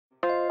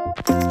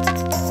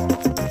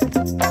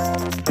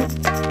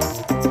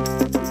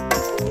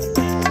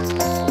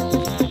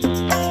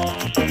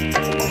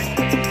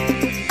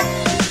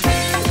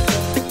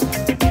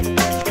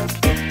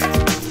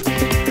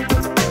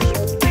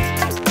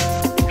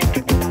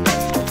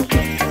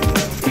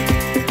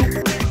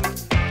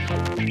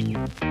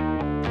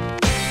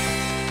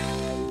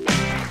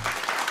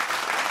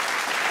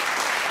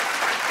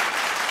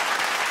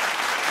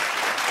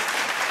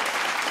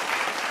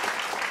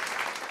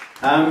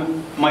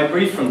My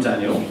brief from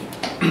Daniel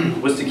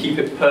was to keep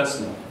it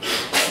personal.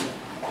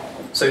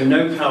 So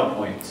no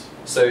PowerPoint.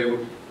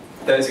 So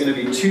there's going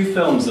to be 2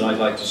 films that I'd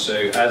like to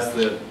show as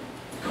the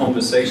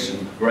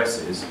conversation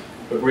progresses,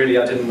 but really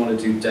I didn't want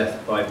to do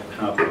death by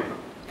PowerPoint.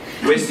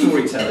 We're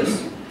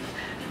storytellers,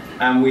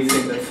 and we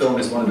think that film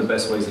is one of the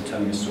best ways of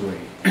telling a story.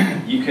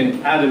 You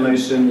can add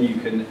emotion, you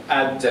can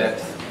add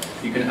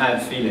depth, you can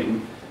add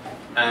feeling,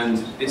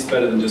 and it's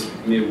better than just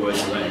mere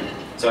words alone.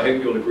 So I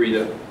hope you'll agree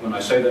that when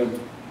I show them,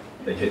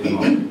 they hit the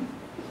mark.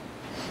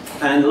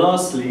 And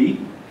lastly,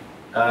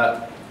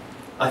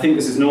 I think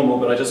this is normal,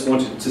 but I just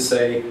wanted to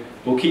say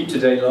we'll keep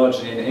today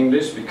largely in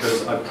English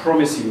because I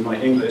promise you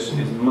my English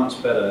is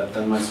much better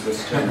than my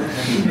Swiss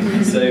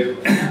German. So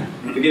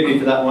forgive me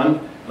for that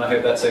one, and I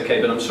hope that's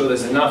okay, but I'm sure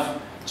there's enough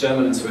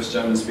German and Swiss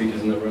German speakers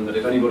in the room that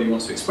if anybody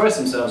wants to express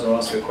themselves or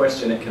ask a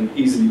question, it can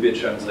easily be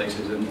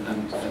translated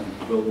and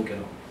we'll get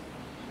on.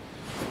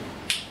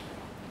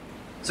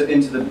 So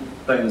into the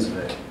bones of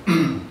it.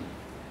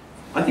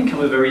 I think I'm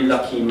a very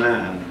lucky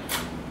man.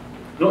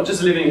 Not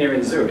just living here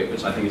in Zurich,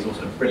 which I think is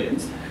also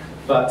brilliant,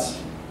 but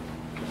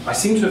I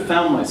seem to have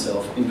found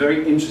myself in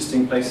very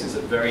interesting places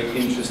at very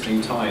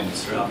interesting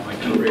times throughout my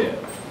career.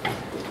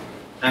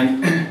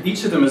 And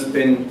each of them has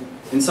been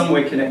in some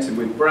way connected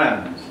with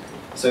brand.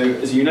 So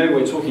as you know,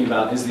 what we're talking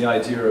about is the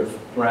idea of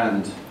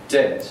brand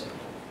dead.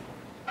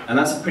 And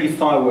that's a pretty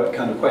firework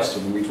kind of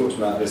question. We talked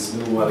about this a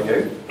little while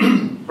ago.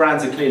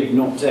 Brands are clearly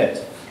not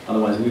dead,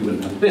 otherwise we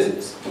wouldn't have a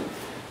business.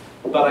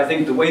 But I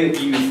think the way that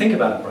you think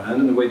about a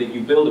brand and the way that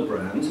you build a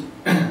brand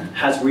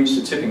has reached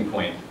a tipping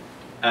point.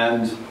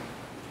 And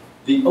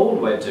the old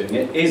way of doing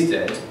it is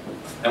dead,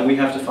 and we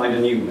have to find a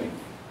new way.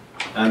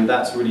 And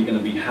that's really going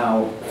to be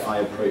how I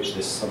approach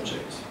this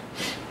subject.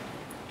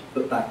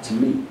 But back to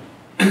me.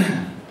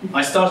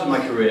 I started my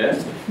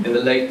career in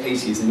the late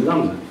 80s in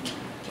London,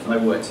 and I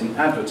worked in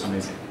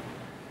advertising.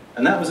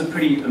 And that was a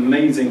pretty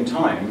amazing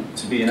time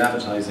to be in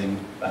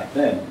advertising back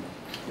then.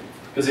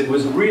 Because it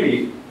was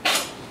really,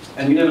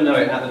 and you never know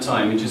it at the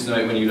time, you just know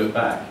it when you look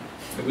back.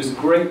 It was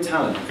great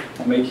talent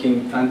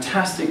making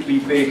fantastically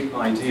big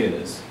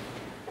ideas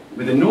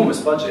with enormous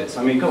budgets.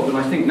 I mean, God, when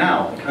I think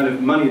now, the kind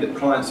of money that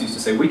clients used to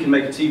say, we can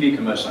make a TV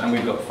commercial and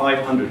we've got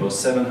 500 or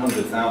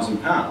 700,000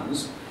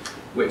 pounds,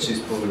 which is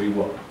probably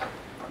what?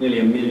 Nearly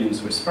 £1 million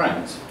Swiss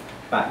francs.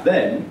 Back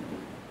then,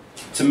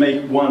 to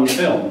make one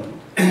film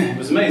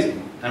was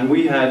amazing. And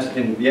we had,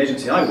 in the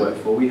agency I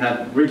worked for, we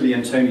had Ridley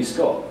and Tony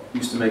Scott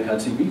used to make our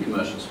TV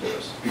commercials for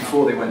us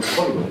before they went to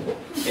Hollywood.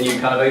 And you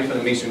kind of open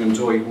a meeting room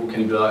door, you walk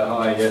in and be like,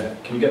 hi, yeah,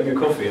 can you get me a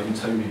coffee? I'm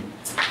Tony.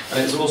 And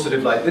it's all sort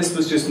of like, this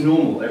was just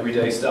normal,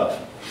 everyday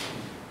stuff.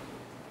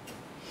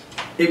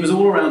 It was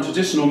all around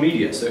traditional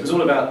media, so it was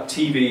all about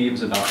TV, it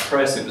was about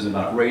press, it was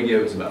about radio,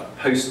 it was about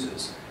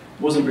posters.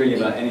 It wasn't really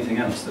about anything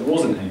else. There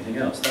wasn't anything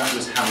else. That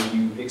was how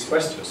you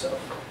expressed yourself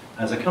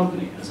as a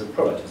company, as a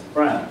product, as a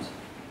brand.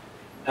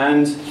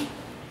 And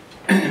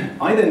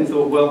I then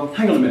thought, well,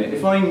 hang on a minute,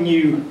 if I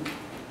knew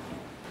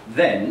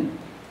then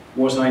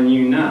what I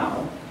knew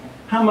now,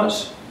 how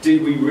much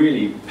did we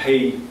really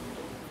pay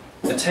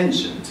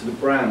attention to the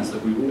brands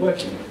that we were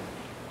working with?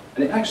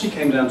 And it actually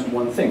came down to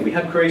one thing. We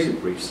had creative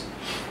briefs.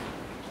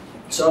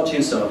 Saatchi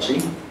and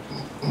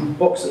Saatchi,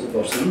 box at the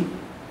bottom,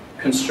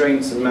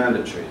 constraints and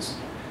mandatories.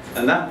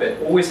 And that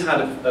bit always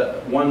had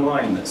one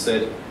line that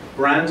said,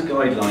 brand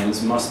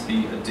guidelines must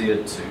be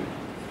adhered to.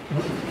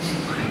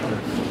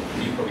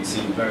 You've probably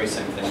seen the very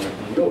same thing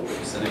in your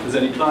briefs, and if there's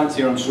any clients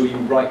here, I'm sure you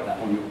write that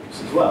on your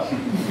briefs as well.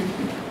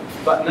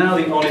 But now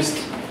the honest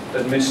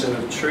admission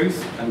of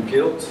truth and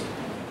guilt,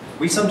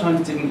 we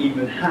sometimes didn't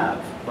even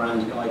have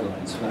brand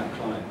guidelines for that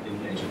client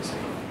in the agency.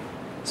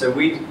 So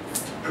we'd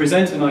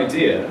present an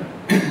idea,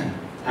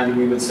 and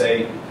we would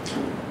say,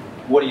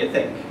 what do you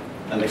think?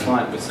 And the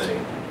client would say,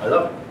 I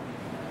love it.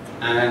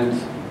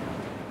 And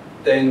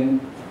then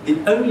the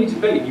only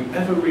debate you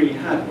ever really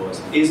had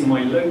was, is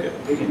my logo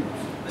big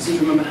enough? I seem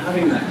to remember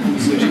having that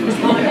conversation with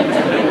clients.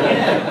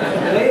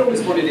 And they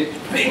always wanted it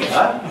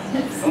bigger,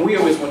 and we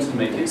always wanted to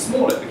make it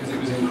smaller because it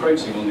was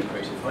encroaching on the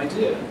creative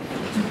idea.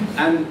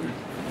 And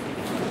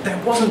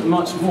there wasn't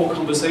much more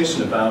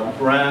conversation about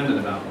brand and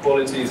about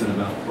qualities and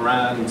about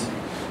brand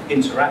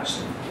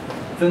interaction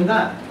than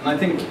that. And I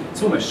think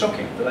it's almost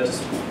shocking, but I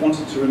just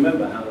wanted to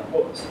remember how that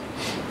was.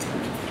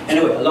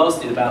 Anyway, I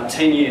lasted about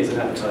 10 years in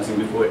advertising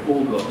before it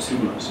all got too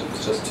much. It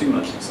was just too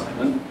much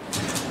excitement.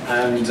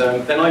 And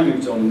then I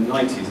moved on in the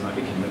 90s and I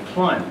became a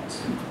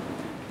client.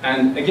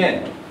 And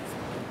again,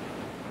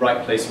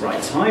 right place,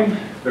 right time.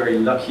 Very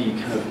lucky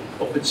kind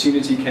of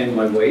opportunity came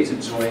my way to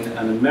join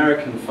an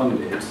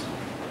American-funded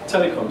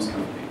telecoms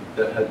company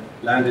that had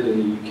landed in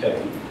the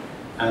UK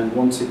and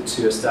wanted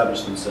to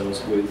establish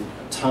themselves with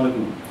a ton of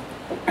money.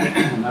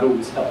 And that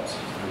always helps.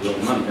 There's a lot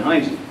of money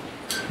behind you.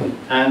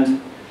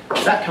 And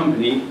that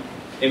company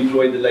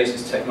employed the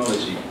latest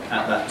technology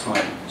at that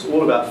time. It's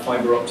all about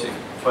fiber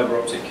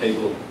optic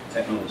cable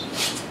technology.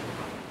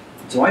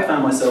 So I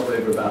found myself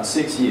over about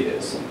 6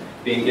 years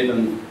being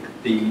given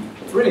the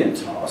brilliant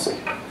task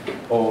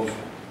of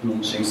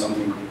launching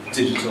something called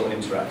digital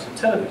interactive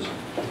television,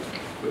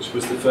 which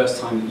was the first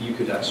time that you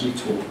could actually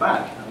talk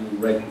back. That little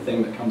red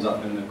thing that comes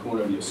up in the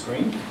corner of your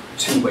screen,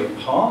 two-way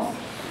path.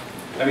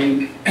 I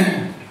mean,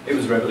 it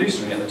was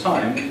revolutionary at the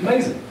time,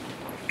 amazing.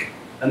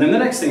 And then the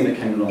next thing that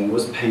came along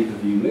was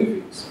pay-per-view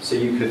movies. So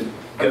you could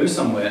go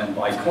somewhere and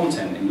buy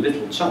content in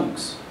little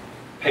chunks,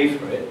 pay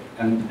for it,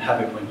 and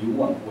have it when you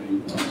want, when you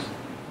want.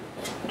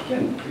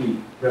 Again, pretty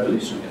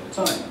revolutionary at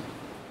the time.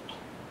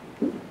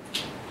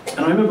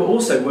 And I remember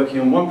also working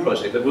on one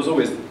project that was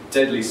always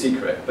deadly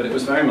secret, but it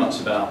was very much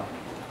about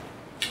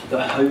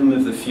the home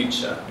of the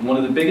future. And one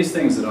of the biggest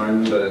things that I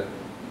remember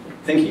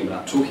thinking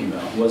about, talking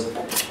about, was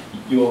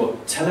your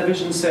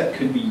television set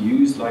could be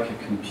used like a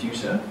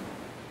computer,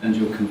 and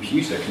your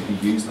computer could be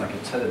used like a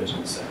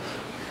television set.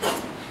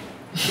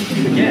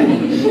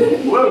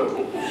 Again,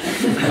 whoa,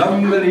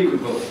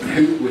 unbelievable.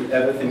 Who would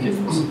ever think it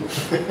possible?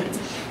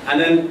 And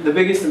then the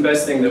biggest and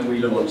best thing that we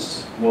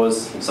launched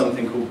was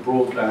something called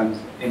broadband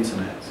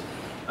internet.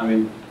 I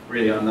mean,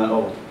 really, I'm that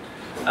old.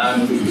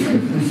 And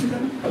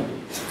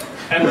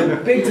the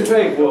big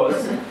debate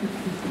was,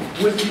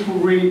 would people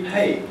really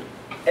pay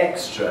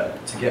extra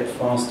to get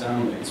fast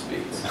download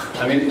speeds?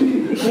 I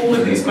mean, all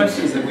of these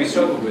questions that we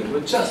struggled with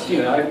were just,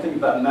 you know, I think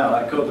about it now,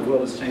 like, God, the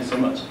world has changed so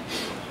much.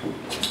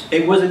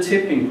 It was a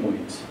tipping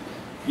point.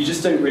 You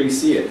just don't really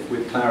see it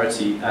with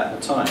clarity at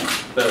the time,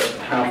 but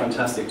how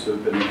fantastic to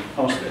have been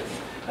part of it.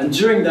 And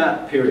during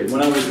that period,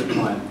 when I was a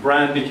client,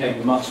 brand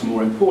became much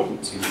more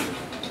important to me.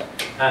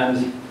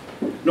 And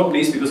not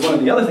least because one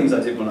of the other things I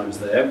did when I was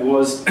there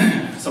was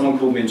someone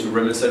called me into a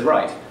room and said,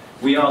 right,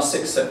 we are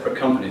 6 separate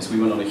companies. We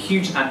went on a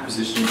huge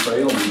acquisition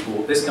trail and we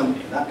bought this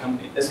company, and that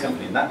company, and this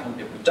company, and that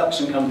company, a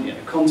production company, and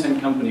a content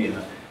company, and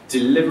a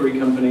delivery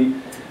company.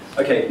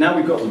 Okay, now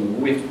we've got them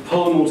all. We have to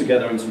pull them all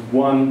together into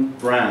one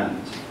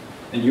brand.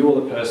 And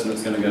you're the person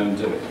that's going to go and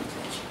do it.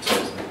 So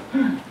it's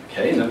like,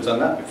 okay, never done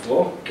that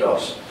before.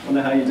 Gosh,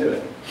 wonder how you do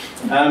it.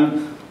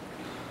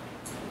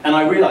 And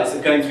I realized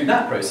that going through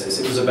that process,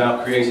 it was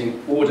about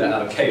creating order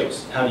out of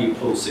chaos. How do you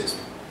pull 6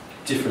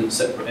 different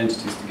separate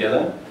entities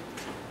together?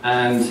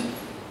 And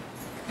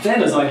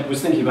then as I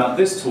was thinking about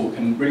this talk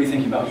and really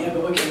thinking about, yeah,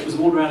 but okay, it was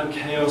order out of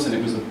chaos and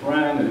it was a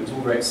brand and it was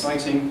all very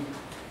exciting.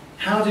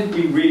 How did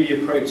we really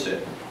approach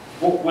it?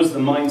 What was the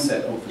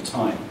mindset of the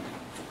time?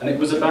 And it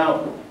was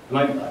about, and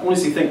I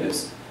honestly think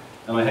this,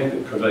 and I hope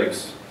it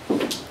provokes,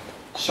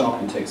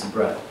 sharply takes a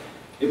breath.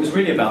 It was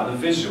really about the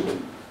visual.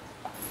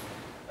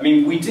 I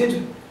mean, we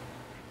did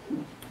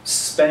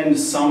spend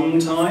some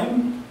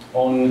time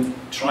on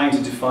trying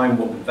to define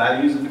what the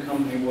values of the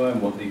company were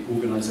and what the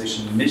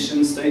organization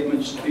mission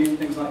statement should be and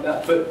things like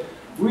that, but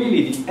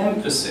really the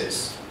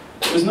emphasis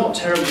was not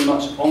terribly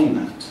much on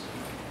that.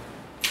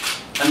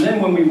 And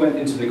then when we went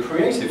into the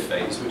creative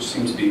phase, which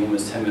seemed to be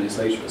almost 10 minutes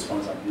later as far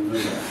as I can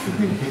remember,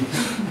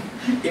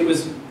 it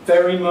was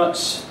very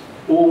much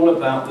all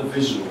about the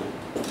visual,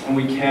 and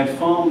we cared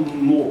far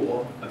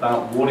more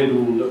about what it all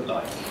looked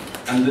like.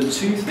 And the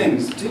two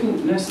things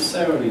didn't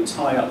necessarily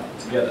tie up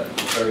together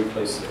very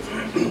closely.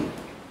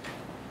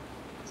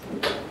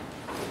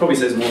 Probably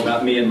says more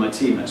about me and my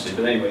team, actually,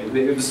 but anyway,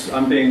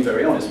 I'm being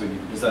very honest with you,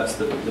 because that's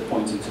the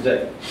point of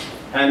today.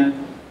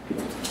 And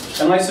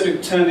I sort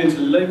of turned into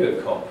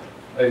logo cop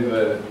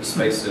over the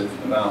space of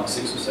about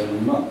 6 or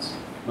 7 months.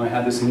 And I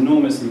had this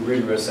enormously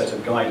rigorous set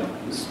of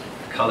guidelines,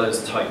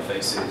 colours,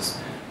 typefaces,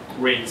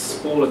 grids,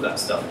 all of that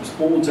stuff. It was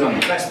all done,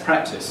 best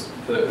practice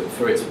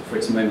for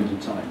its moment in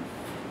time.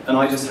 And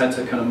I just had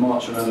to kind of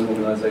march around an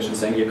organisation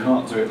saying, you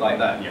can't do it like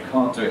that, and you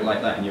can't do it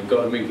like that, and you've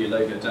got to move your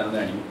logo down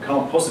there, and you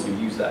can't possibly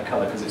use that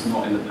colour because it's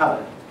not in the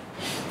palette.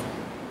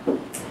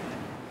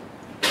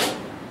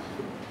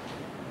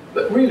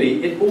 But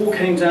really, it all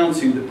came down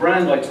to the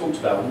brand I talked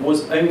about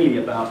was only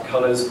about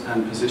colours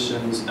and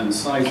positions and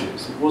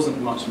sizes. It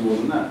wasn't much more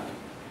than that.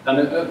 And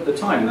at the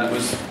time, that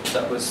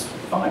was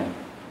fine.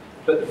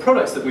 But the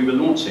products that we were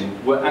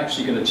launching were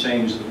actually going to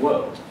change the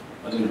world.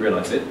 I didn't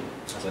realise it,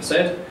 as I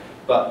said,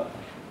 but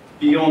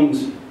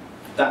beyond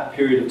that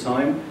period of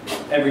time,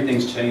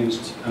 everything's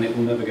changed and it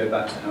will never go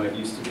back to how it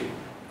used to be.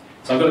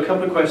 So I've got a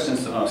couple of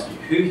questions to ask you.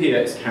 Who here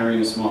is carrying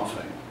a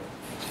smartphone?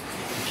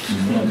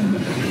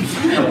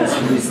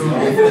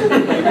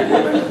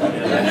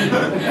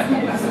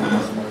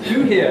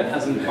 Who here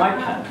has an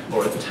iPad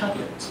or a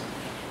tablet?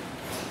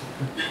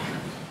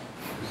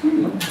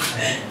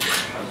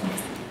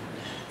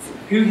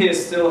 Who here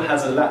still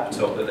has a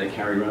laptop that they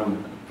carry around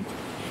with them?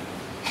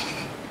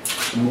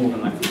 More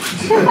than I think.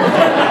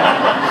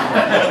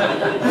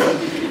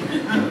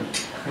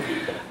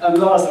 And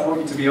last, I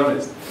want you to be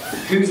honest.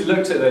 Who's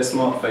looked at their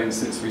smartphone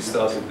since we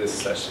started this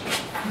session?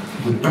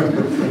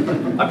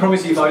 I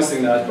promise you if I was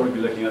sitting there, I'd probably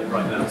be looking at it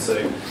right now,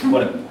 so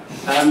whatever.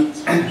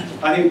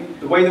 I think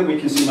the way that we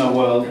consume our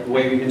world, the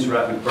way we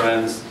interact with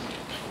brands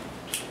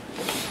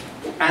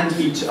and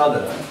each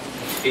other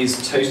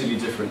is totally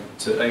different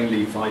to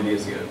only 5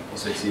 years ago or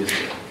 6 years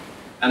ago.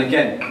 And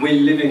again,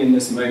 we're living in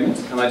this moment,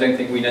 and I don't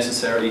think we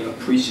necessarily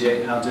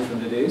appreciate how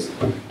different it is.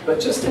 But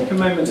just take a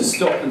moment to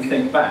stop and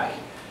think back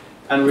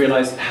and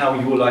realize how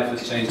your life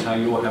has changed, how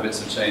your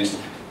habits have changed,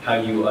 how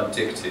you are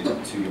addicted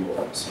to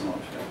your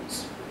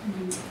smartphones.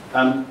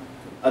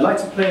 I'd like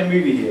to play a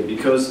movie here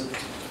because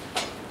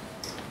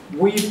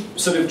we've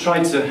sort of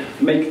tried to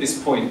make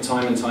this point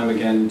time and time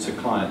again to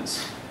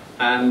clients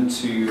and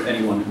to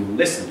anyone who will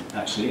listen,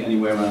 actually,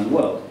 anywhere around the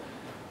world.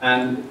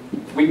 And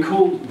we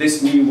call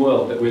this new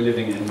world that we're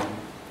living in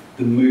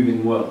the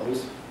moving world.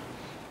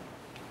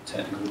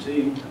 Technical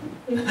team.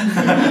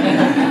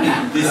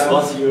 This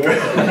was your... Good.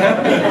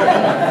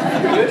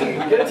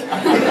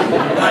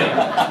 Right.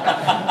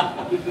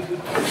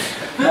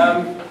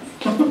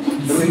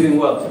 The moving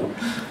world.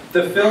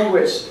 The film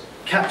which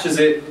captures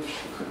it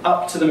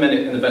up to the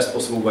minute in the best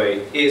possible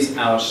way is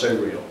our show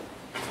reel.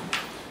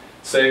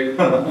 So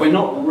we're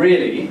not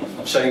really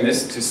showing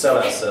this to sell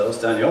ourselves,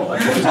 Daniel. I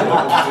promise we're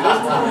not going to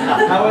do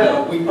this.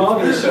 However, we are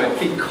going to show it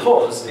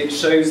because it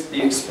shows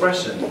the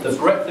expression, the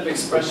breadth of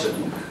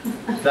expression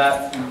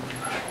that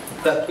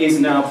is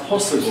now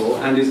possible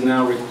and is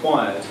now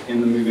required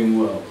in the moving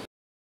world.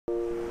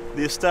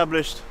 The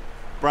established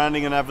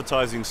branding and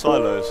advertising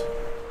silos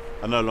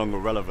are no longer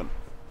relevant.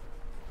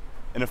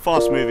 In a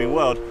fast-moving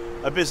world,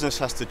 a business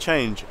has to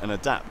change and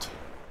adapt,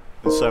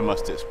 and so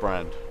must its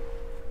brand.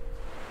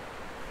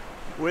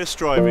 We're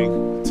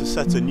striving to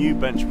set a new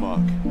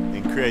benchmark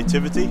in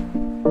creativity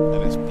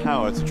and its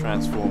power to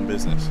transform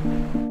business.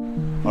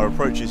 Our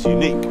approach is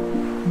unique.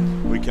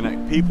 We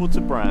connect people to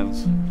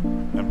brands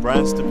and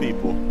brands to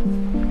people,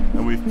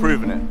 and we've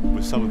proven it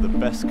with some of the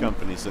best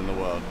companies in the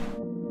world.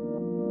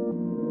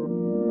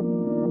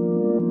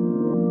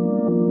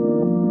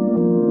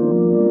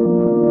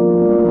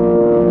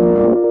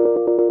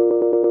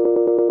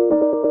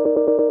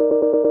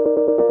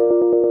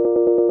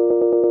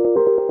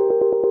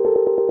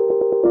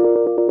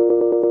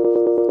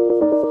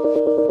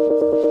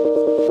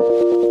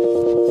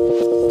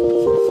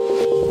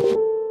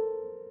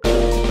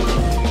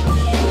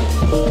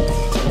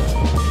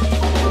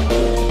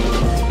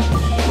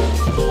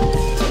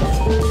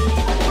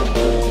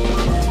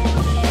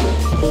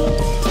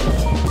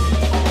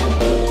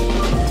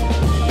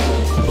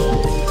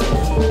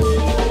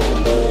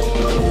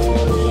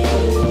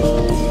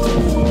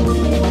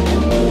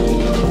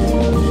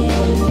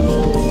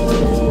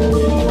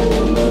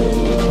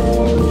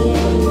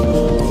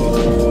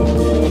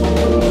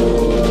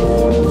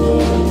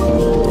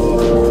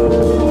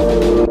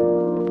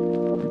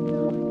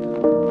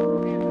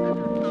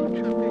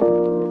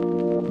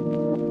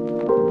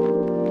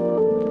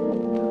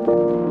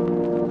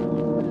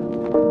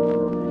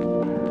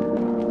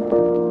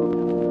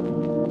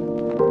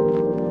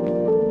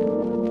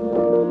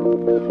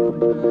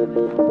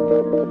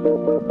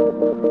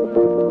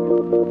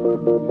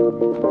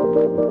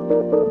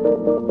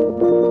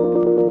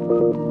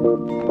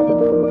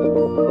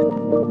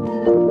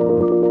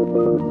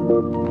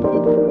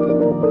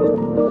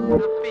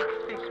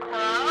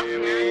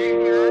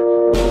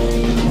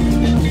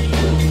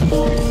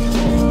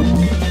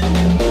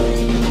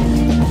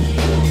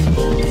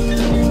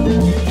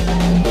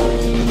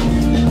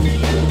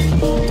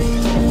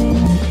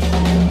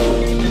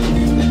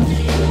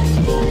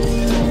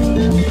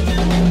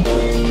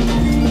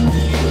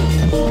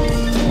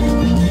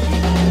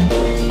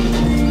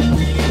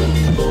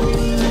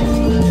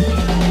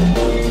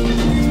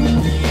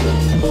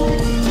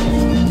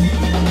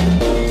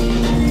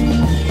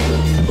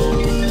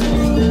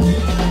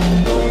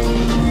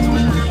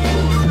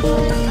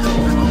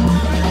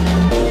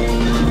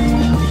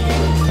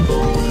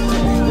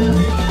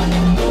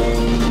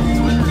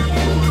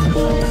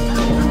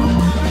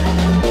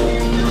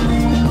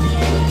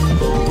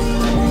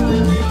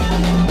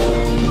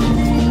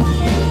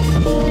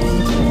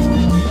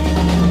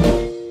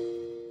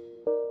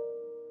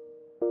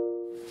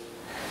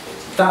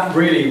 That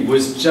really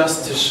was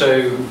just to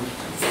show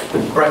the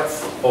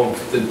breadth of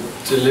the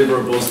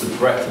deliverables, the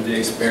breadth of the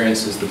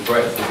experiences, the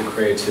breadth of the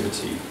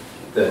creativity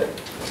that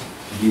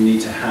you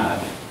need to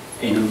have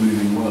in a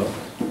moving world.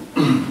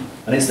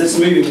 And it's this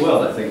moving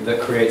world, I think,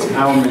 that creates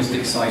our most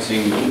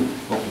exciting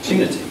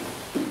opportunity.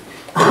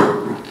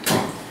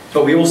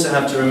 But we also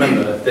have to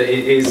remember that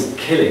it is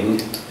killing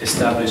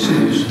established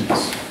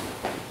solutions.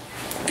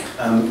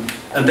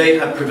 And they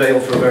have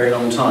prevailed for a very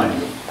long time.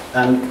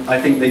 And I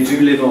think they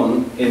do live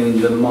on in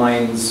the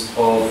minds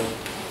of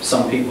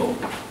some people.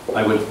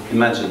 I would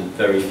imagine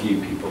very few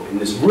people in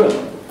this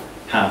room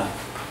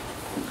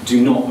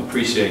do not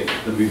appreciate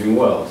the moving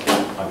world.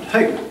 I would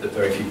hope that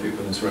very few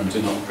people in this room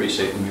do not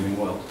appreciate the moving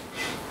world.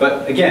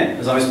 But again,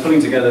 as I was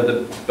putting together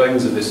the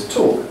bones of this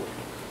talk,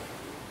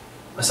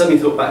 I suddenly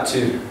thought back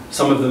to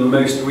some of the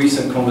most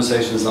recent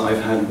conversations that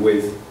I've had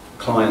with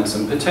clients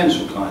and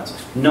potential clients.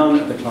 None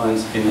of the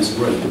clients in this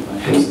room, I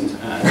hasten to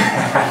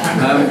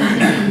add,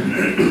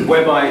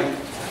 whereby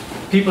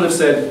people have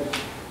said,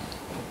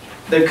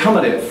 they've come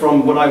at it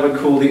from what I would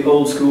call the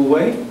old school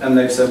way, and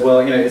they've said,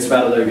 well, you know, it's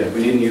about a logo.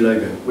 We need a new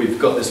logo. We've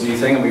got this new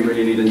thing, and we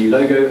really need a new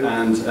logo,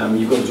 and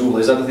you've got to do all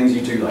those other things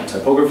you do, like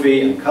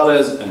typography and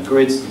colors and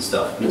grids and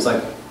stuff. And it's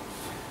like,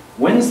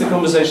 when's the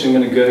conversation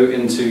going to go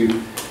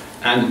into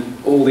and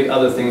all the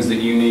other things that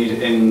you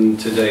need in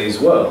today's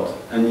world?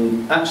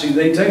 And actually,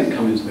 they don't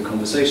come into the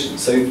conversation.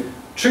 So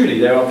truly,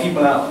 there are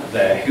people out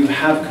there who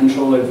have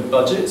control over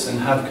budgets and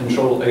have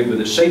control over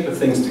the shape of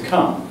things to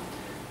come,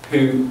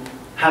 who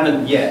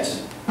haven't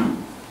yet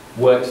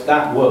worked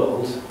that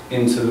world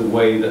into the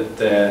way that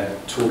they're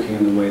talking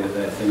and the way that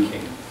they're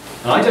thinking.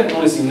 And I don't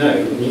honestly know,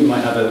 and you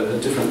might have a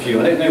different view,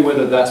 I don't know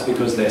whether that's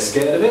because they're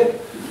scared of it,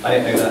 I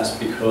don't know that's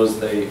because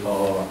they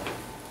don't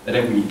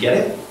really get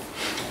it,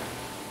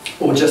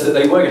 or just that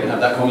they were going to have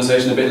that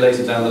conversation a bit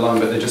later down the line,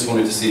 but they just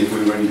wanted to see if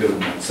we were any good or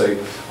not. So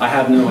I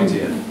have no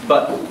idea.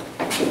 But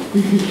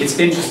it's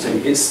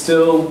interesting. It's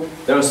still,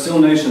 there are still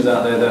notions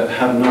out there that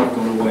have not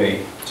gone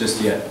away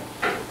just yet.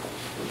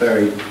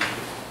 Very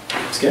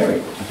scary,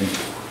 I think.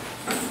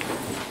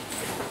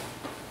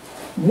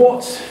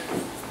 What's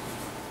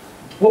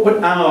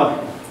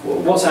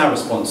our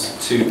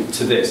response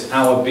to this?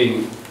 Our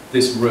being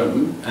this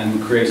room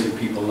and creative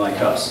people like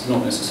us,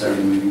 not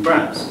necessarily moving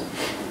brands.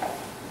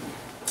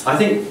 I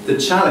think the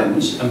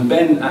challenge, and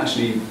Ben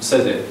actually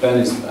says it, Ben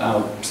is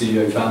our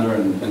CEO founder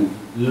and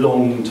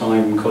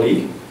long-time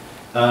colleague,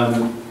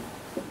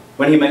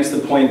 when he makes the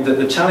point that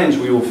the challenge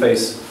we all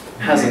face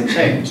hasn't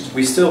changed.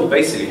 We still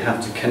basically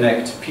have to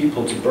connect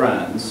people to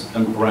brands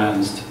and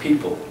brands to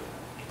people.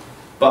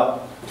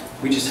 But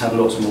we just have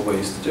lots more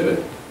ways to do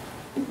it.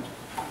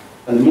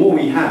 And the more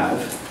we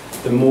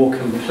have, the more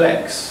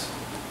complex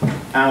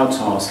our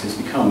task has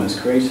become as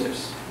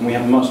creatives. And we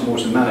have much more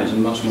to manage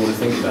and much more to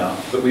think about.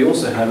 But we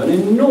also have an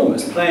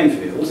enormous playing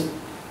field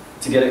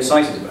to get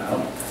excited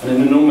about, and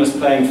an enormous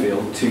playing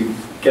field to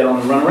get on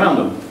and run around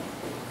on.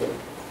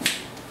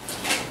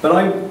 But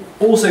I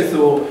also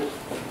thought,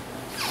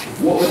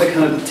 what would the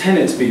kind of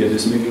tenets be of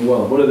this moving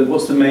world?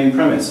 What's the main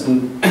premise?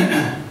 And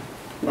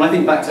when I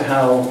think back to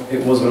how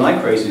it was when I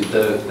created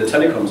the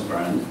telecoms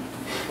brand,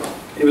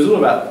 it was all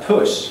about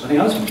push. I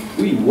think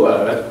we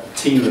were a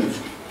team of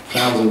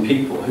 1,000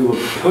 people who were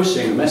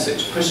pushing a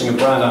message, pushing a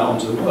brand out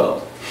onto the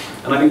world.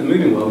 And I think the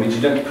moving world means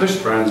you don't push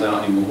brands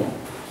out anymore.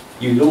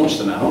 You launch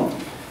them out,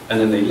 and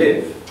then they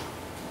live.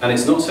 And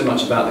it's not so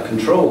much about the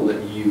control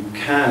that you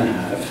can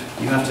have.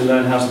 You have to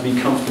learn how to be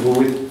comfortable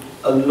with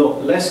a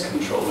lot less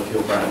control of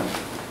your brand.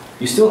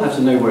 You still have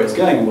to know where it's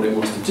going and what it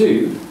wants to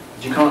do,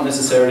 but you can't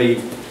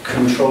necessarily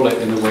control it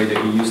in the way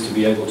that you used to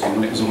be able to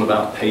when it was all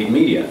about paid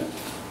media.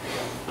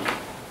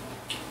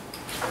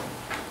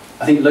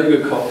 I think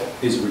Logo Cop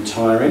is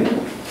retiring,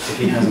 if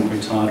he hasn't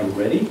retired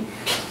already.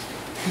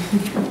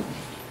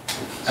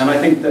 And I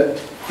think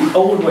that the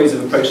old ways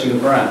of approaching the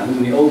brand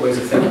and the old ways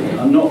of thinking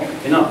are not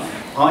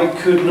enough. I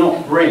could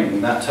not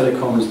bring that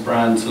telecoms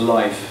brand to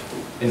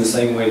life in the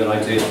same way that I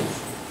did, I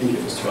think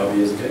it was 12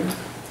 years ago,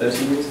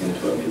 13 years ago,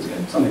 12 years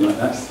ago, something like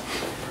that.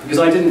 Because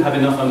I didn't have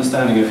enough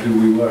understanding of who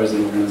we were as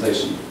an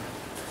organisation.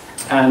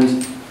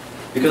 And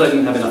because I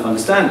didn't have enough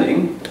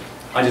understanding,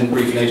 I didn't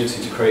brief an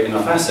agency to create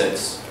enough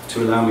assets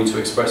to allow me to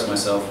express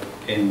myself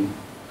in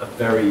a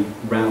very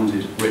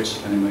rounded, rich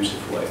and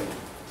emotive way.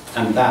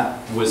 And that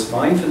was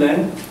fine for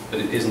then, but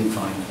it isn't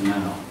fine for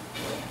now.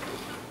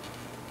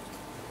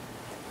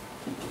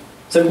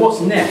 So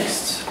what's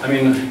next? I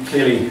mean,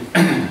 clearly,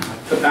 I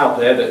put out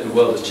there that the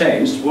world has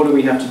changed. What do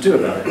we have to do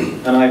about it?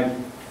 And I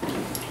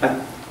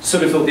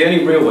sort of thought the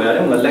only real way, I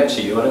don't want to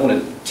lecture you, I don't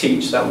want to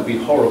teach, that would be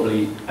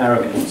horribly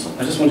arrogant.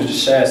 I just wanted to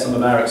share some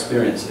of our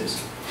experiences.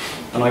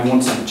 And I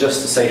wanted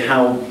just to say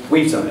how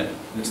we've done it.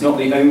 It's not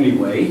the only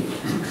way,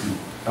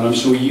 and I'm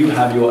sure you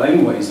have your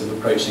own ways of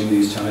approaching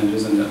these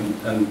challenges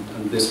and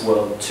this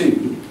world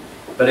too.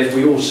 But if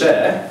we all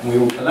share and we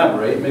all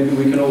collaborate, maybe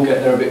we can all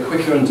get there a bit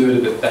quicker and do it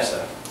a bit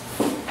better.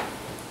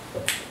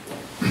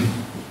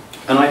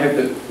 And I hope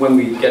that when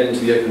we get into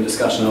the open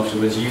discussion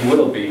afterwards, you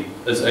will be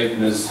as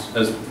open as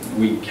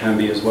we can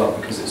be as well,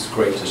 because it's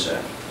great to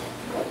share.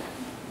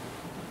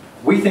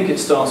 We think it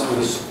starts with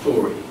a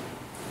story.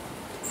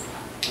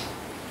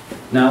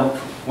 Now,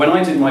 when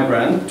I did my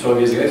brand 12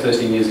 years ago,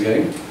 13 years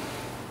ago,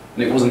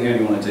 and it wasn't the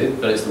only one I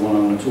did, but it's the one I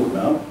want to talk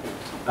about,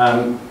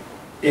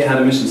 it had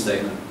a mission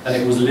statement, and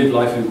it was live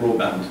life in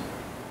broadband.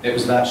 It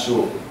was that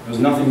short. There was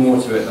nothing more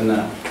to it than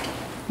that.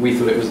 We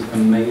thought it was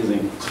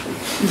amazing.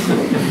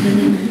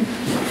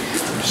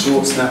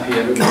 Short, snappy,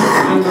 everybody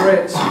remember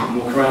it,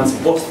 walk around and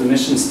say, what's the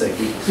mission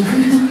statement?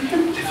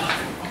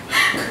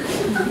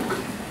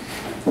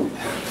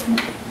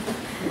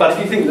 But if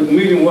you think that the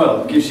moving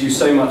world gives you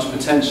so much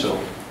potential,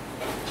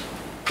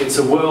 it's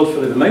a world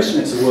full of emotion,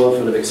 it's a world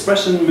full of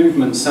expression,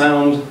 movement,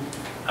 sound,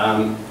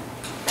 and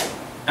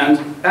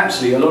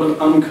actually a lot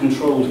of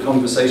uncontrolled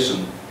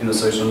conversation in the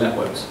social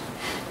networks.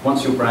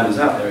 Once your brand is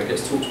out there, it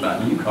gets talked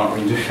about, and you can't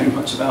really do very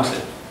much about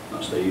it,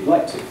 much though you'd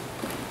like to.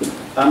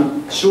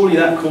 Surely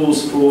that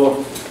calls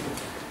for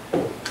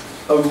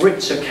a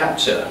richer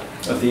capture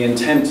of the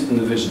intent and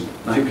the vision.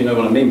 I hope you know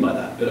what I mean by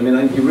that. But I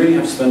mean, you really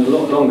have to spend a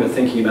lot longer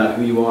thinking about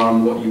who you are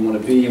and what you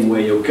want to be and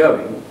where you're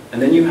going.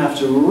 And then you have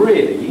to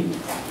really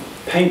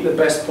paint the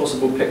best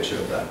possible picture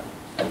of that.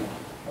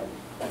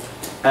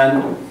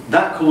 And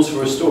that calls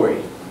for a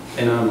story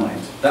in our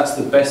mind. That's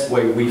the best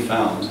way we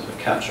found of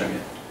capturing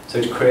it.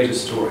 So to create a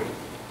story.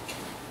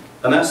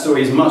 And that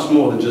story is much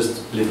more than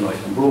just live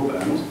life and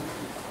broadband.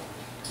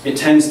 It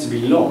tends to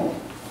be long.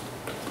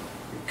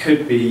 It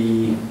could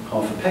be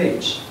half a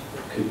page.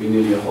 It could be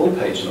nearly a whole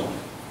page long.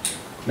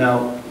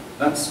 Now,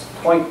 that's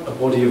quite a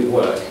body of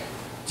work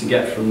to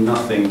get from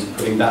nothing to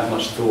putting that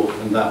much thought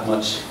and that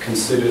much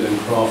considered and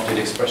crafted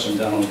expression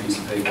down on a piece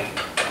of paper.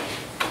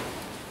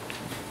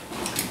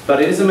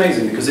 But it is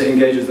amazing because it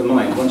engages the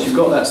mind. Once you've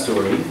got that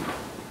story,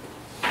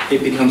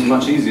 it becomes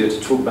much easier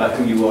to talk about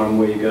who you are and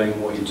where you're going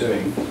and what you're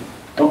doing.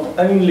 Not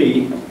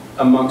only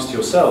amongst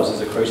yourselves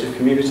as a creative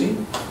community,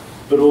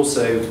 but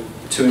also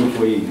to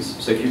employees.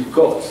 So if you've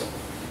got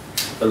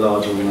a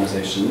large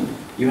organisation,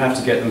 you have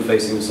to get them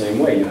facing the same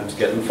way. You have to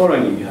get them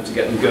following you. You have to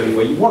get them going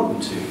where you want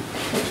them to.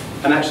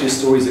 And actually a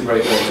story is a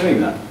great way of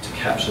doing that, to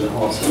capture the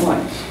hearts and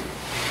minds.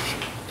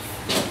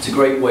 It's a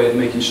great way of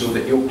making sure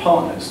that you're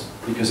partners,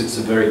 because it's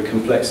a very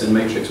complex and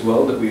matrix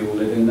world that we all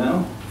live in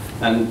now,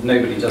 and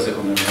nobody does it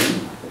on their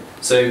own.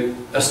 So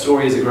a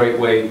story is a great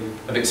way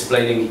of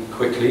explaining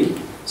quickly,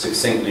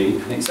 succinctly,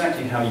 and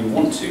exactly how you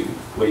want to,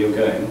 where you're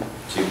going,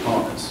 to your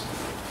partners.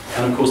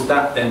 And of course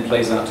that then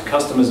plays out to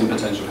customers and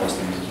potential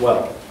customers as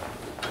well.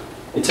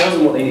 It tells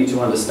them what they need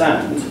to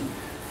understand,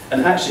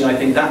 and actually I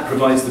think that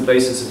provides the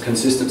basis of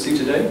consistency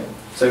today.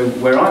 So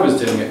where I was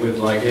doing it with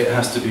like, it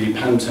has to be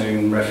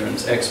Pantone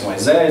reference X, Y,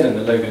 Z, and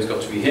the logo's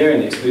got to be here,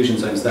 and the exclusion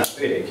zone's that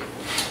big, it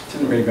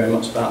didn't really very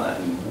much about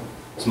that anymore.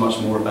 It's much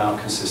more about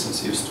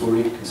consistency of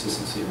story,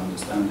 consistency of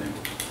understanding.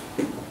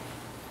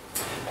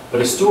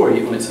 But a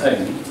story on its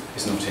own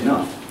is not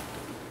enough.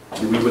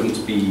 And we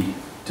wouldn't be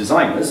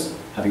designers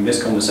having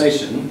this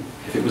conversation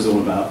if it was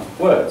all about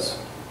words.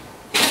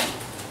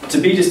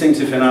 To be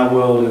distinctive in our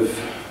world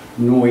of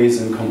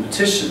noise and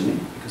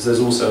competition, because there's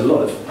also a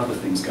lot of other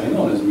things going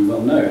on, as we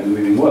well know, in the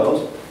moving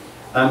world,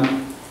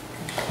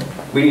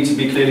 we need to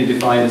be clearly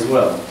defined as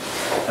well.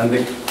 And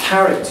the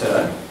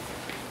character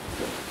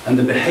and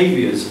the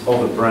behaviours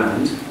of a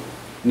brand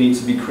need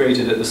to be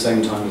created at the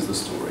same time as the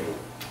story.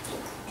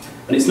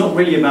 And it's not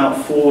really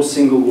about 4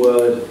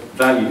 single-word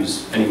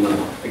values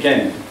anymore.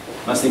 Again,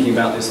 I was thinking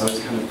about this, I was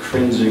kind of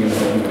cringing and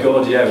thinking,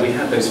 God, yeah, we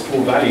had those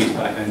 4 values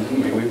back then,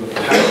 didn't we? We were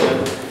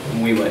passionate,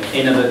 and we were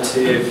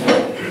innovative,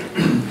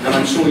 and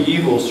I'm sure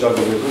you've all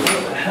struggled with, well,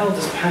 what the hell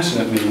does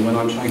passionate mean when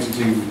I'm trying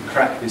to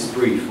crack this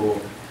brief,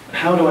 or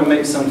how do I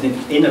make something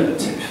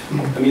innovative?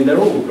 I mean, they're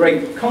all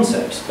great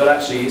concepts, but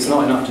actually it's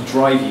not enough to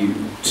drive you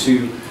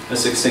to a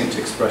succinct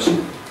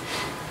expression.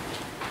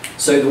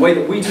 So the way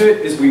that we do it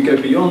is we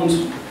go beyond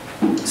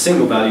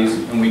single values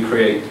and we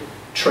create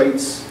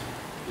traits,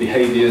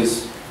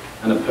 behaviours,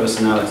 and a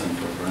personality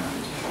for a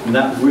brand. And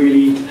that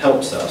really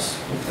helps us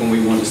when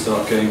we want to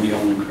start going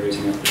beyond and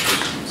creating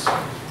applications.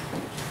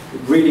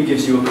 It really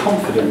gives you a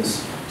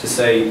confidence to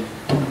say,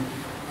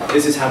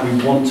 this is how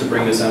we want to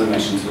bring this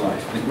animation to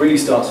life. And it really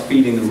starts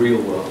feeding the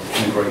real world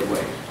in a great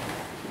way.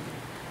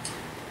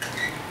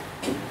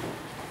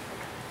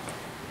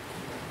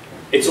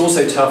 It's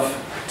also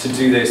tough to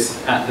do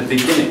this at the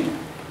beginning.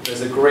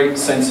 There's a great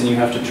sense and you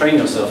have to train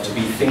yourself to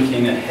be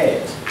thinking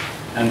ahead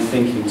and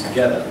thinking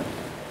together.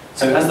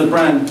 So as the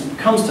brand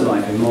comes to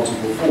life in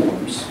multiple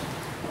forms,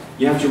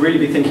 you have to really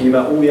be thinking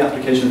about all the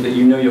applications that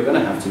you know you're going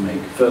to have to make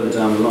further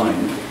down the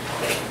line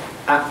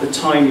at the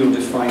time you're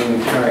defining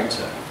the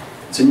character.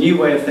 It's a new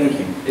way of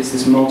thinking. It's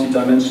this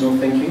multi-dimensional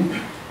thinking.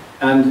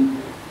 And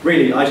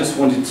really, I just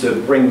wanted to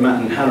bring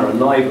Matt and Hannah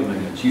alive a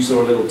moment. You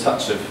saw a little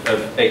touch of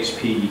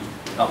HP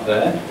up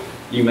there.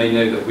 You may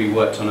know that we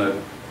worked on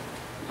a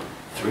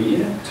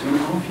 3-year,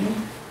 2.5 year?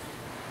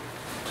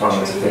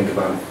 Time to think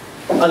about it.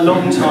 A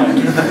long time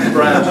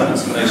brand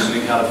transformation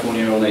in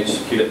California on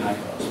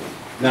Hewlett-Packard.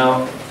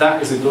 Now,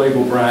 that is a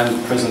global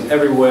brand present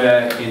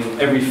everywhere, in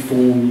every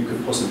form you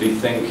could possibly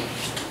think.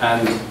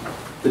 And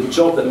the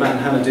job that Matt and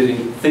Hannah did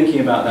in thinking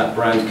about that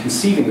brand,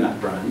 conceiving that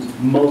brand,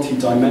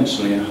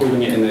 multi-dimensionally and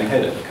holding it in their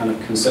head at a kind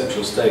of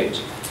conceptual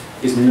stage,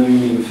 is no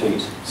mean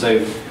feat. So,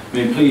 I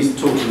mean, please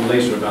talk to them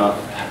later about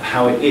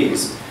how it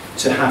is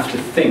to have to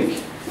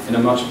think in a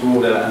much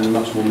broader and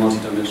much more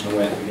multi-dimensional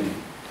way at the beginning.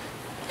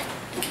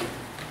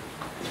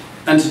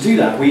 And to do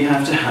that, we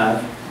have to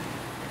have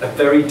a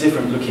very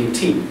different looking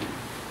team.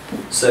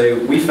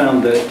 So we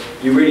found that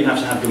you really have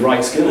to have the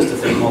right skills to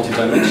think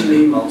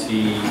multi-dimensionally,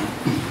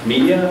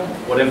 multimedia,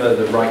 whatever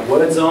the right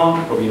words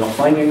are, probably not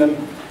finding them.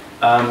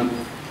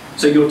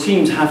 So your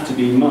teams have to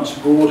be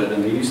much broader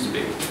than they used to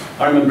be.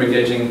 I remember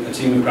engaging a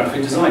team of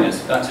graphic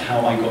designers. That's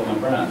how I got my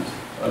brand.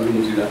 I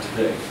wouldn't do that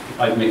today.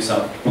 I'd mix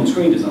up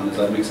on-screen designers,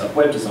 I'd mix up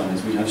web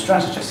designers, we'd have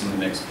strategists in the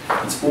mix.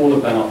 It's all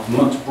about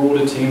much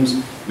broader teams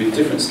with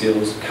different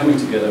skills coming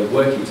together,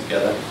 working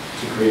together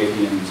to create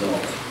the end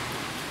result.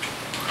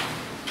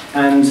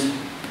 And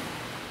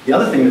the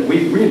other thing that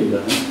we've really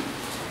learned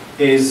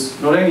is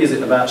not only is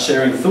it about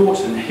sharing thought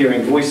and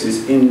hearing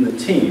voices in the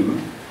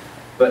team,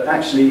 but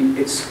actually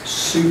it's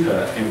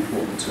super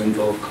important to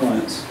involve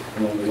clients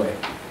along the way.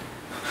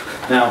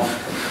 Now,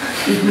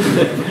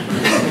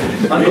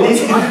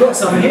 I've got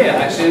some here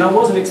actually, and I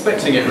wasn't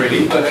expecting it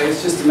really, but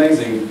it's just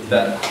amazing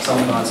that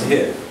some clients are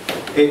here.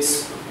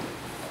 It's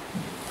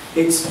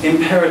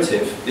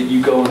imperative that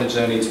you go on a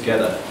journey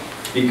together,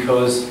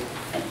 because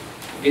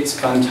it's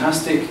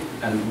fantastic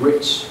and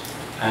rich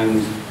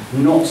and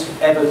not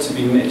ever to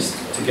be missed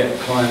to get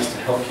clients to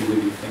help you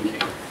with your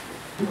thinking.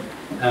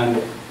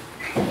 And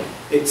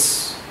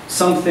it's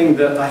something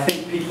that I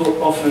think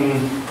people often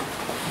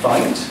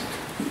fight,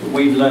 but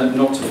we've learned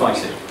not to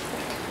fight it.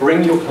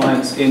 Bring your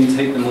clients in,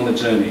 take them on the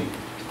journey.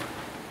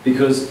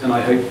 Because, and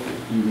I hope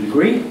you would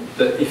agree,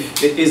 that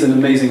if it is an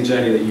amazing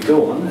journey that you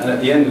go on, and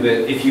at the end of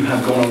it, if you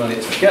have gone on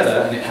it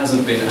together and it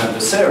hasn't been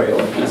adversarial,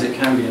 as it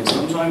can be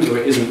sometimes, or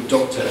it isn't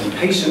doctor and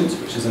patient,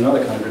 which is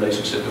another kind of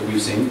relationship that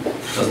we've seen,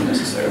 doesn't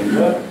necessarily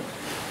work,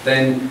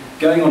 then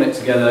going on it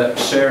together,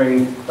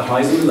 sharing the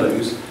highs and the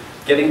lows,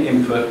 getting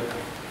input,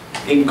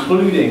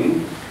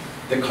 including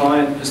the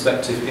client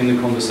perspective in the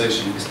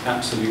conversation is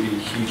absolutely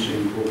hugely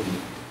important.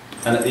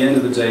 And at the end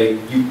of the day,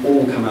 you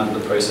all come out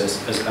of the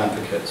process as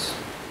advocates.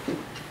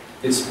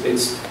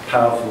 It's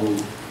powerful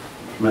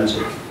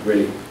magic,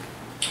 really.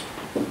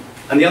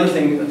 And the other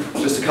thing,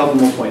 just a couple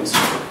more points.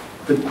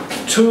 The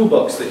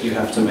toolbox that you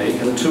have to make,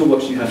 and the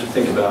toolbox you have to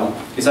think about,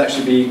 is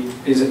actually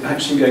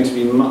going to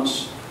be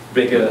much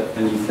bigger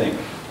than you think.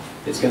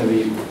 It's going to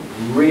be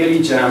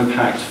really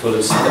jam-packed full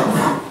of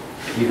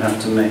stuff you have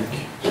to make.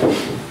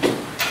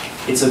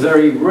 It's a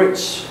very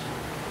rich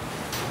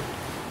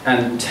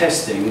and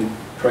testing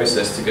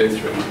process to go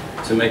through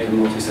to make a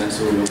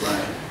multi-sensorial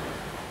brand.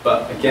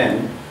 But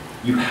again,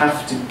 you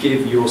have to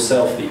give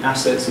yourself the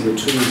assets and the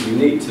tools you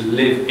need to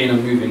live in a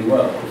moving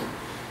world,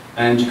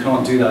 and you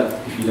can't do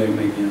that if you don't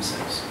make the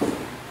assets.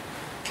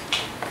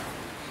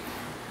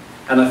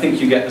 And I think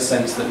you get the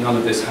sense that none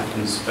of this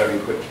happens very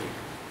quickly,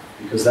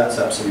 because that's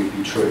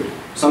absolutely true.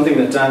 Something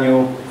that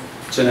Daniel,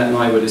 Jeanette and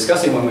I were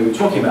discussing when we were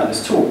talking about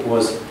this talk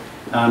was,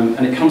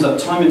 and it comes up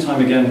time and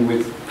time again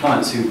with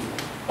clients who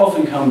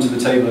often come to the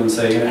table and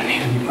say, I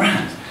need a new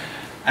brand.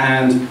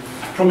 And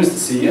I promised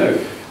the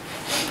CEO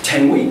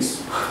 10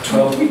 weeks,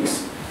 12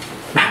 weeks,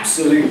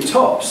 absolute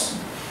tops.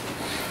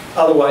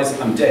 Otherwise,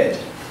 I'm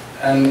dead.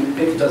 And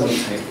it doesn't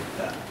take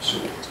that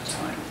short a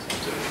time to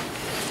do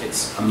it.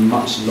 It's a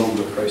much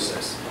longer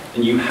process.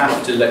 And you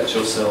have to let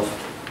yourself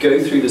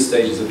go through the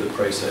stages of the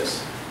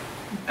process.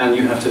 And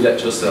you have to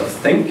let yourself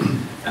think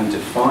and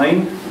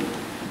define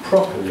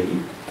properly.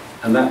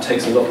 And that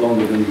takes a lot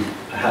longer than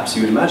perhaps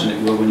you would imagine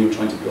it will when you're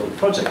trying to build a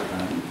project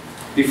plan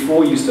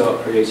before you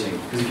start creating.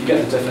 Because if you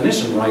get the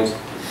definition right,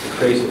 the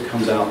creative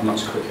comes out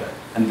much quicker.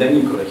 And then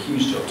you've got a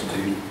huge job to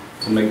do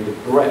to make the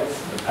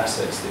breadth of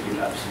assets that you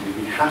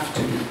absolutely have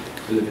to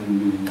live in the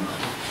moving world.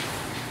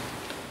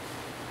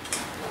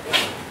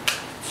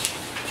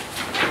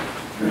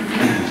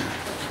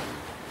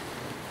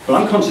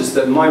 But I'm conscious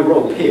that my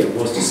role here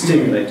was to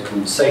stimulate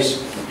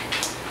conversation.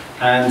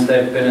 And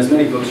there have been as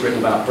many books written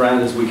about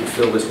brand as we could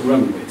fill this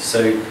room with.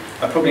 So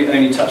I probably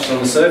only touched on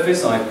the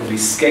surface, I probably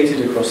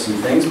skated across some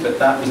things, but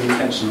that was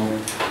intentional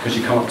because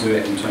you can't do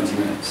it in 20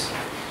 minutes.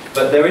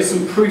 But there is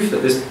some proof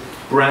that this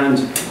brand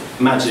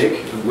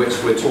magic of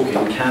which we're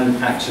talking can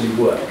actually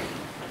work.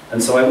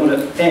 And so I want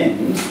to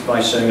end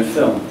by showing a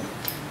film.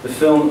 The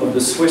film of the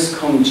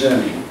Swisscom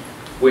journey,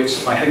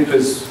 which I hope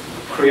as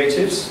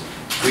creatives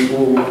we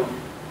all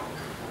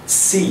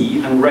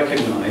see and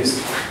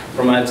recognise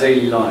from our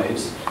daily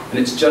lives. And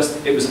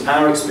it was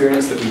our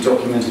experience that we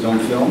documented on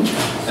film,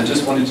 and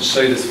just wanted to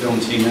show this film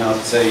to you now to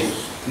say,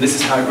 this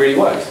is how it really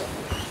works.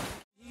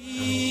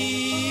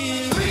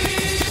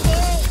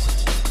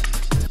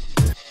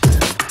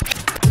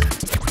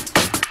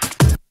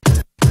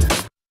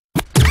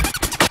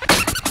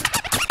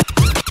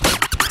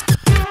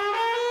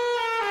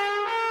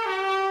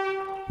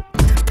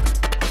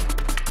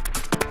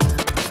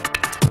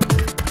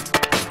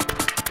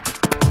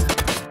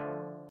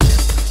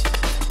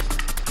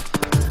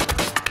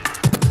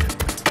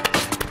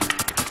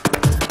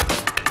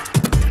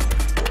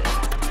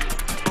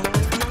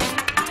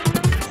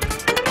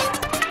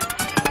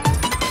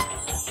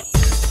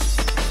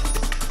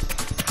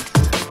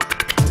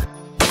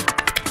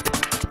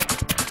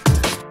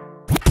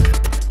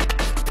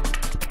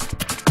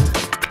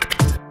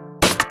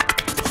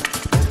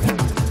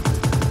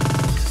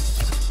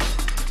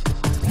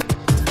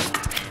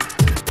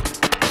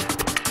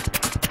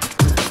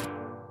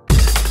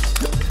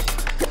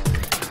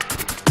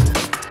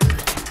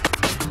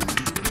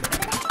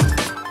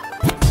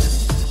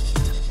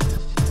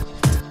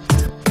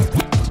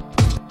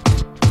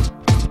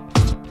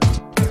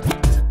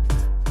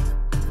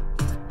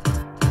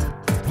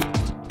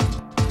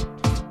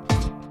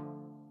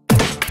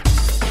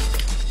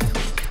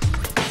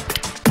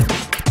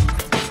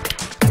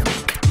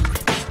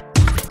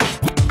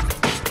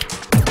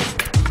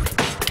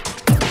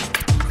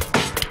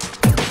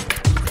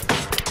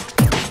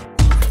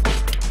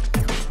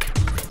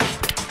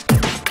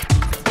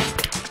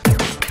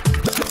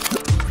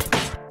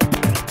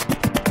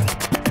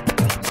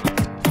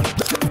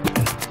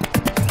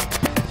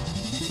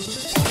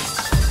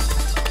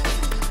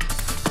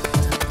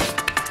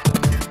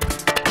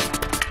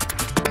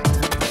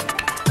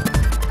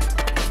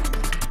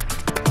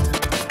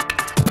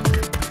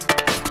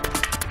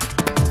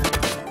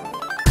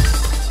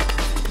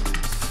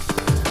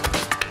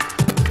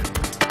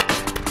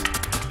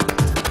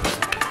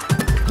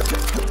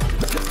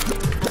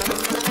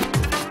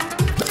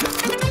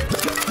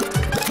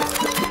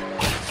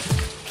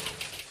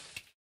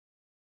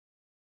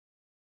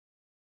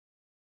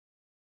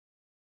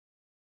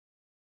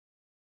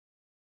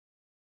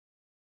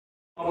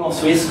 of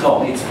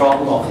Swisscom, it's a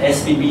problem of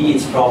SBB,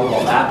 it's a problem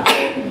of Apple.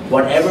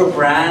 Whatever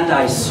brand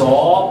I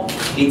saw,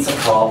 it's a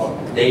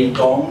problem. They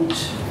don't,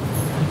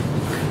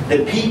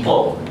 the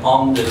people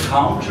on the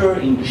counter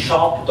in the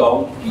shop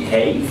don't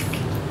behave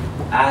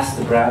as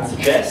the brand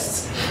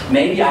suggests.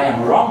 Maybe I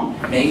am wrong.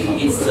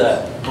 Maybe it's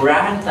the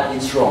brand that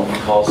is wrong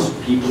because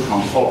people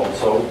can't follow.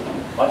 So,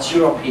 what's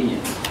your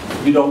opinion?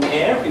 You don't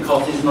care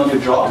because it's not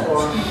your job,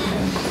 or?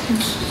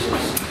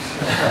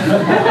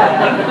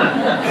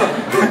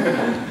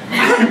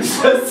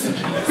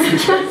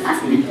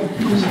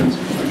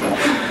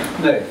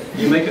 No,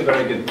 you make a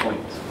very good point.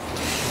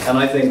 And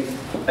I think,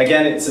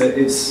 again, it's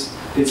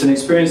an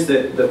experience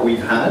that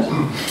we've had,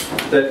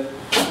 that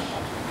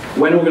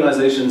when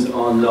organizations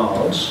are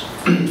large,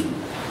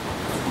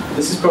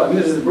 this is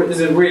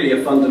really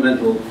a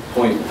fundamental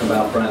point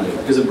about branding,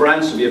 because a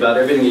brand should be about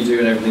everything you do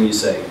and everything you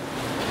say.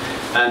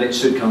 And it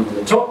should come from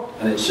the top,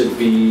 and it should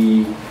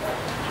be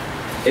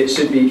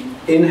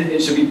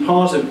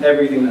part of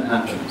everything that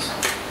happens.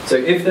 So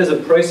if there's a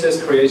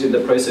process created,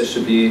 the process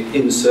should be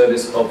in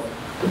service of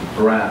the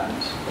brand.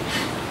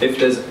 If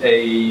there's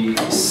a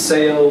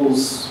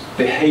sales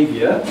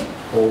behavior,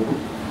 or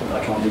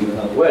I can't think of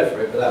another word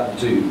for it, but that will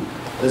do.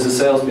 There's a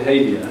sales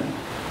behavior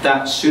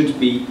that should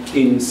be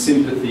in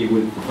sympathy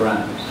with the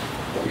brand,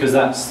 because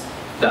that's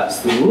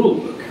the rule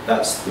book.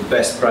 That's the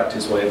best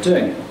practice way of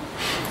doing it.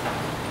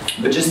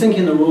 But just think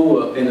in a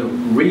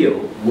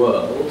real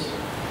world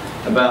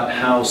about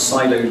how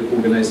siloed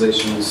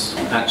organizations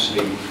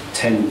actually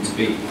tend to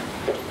be.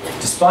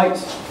 Despite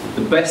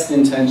the best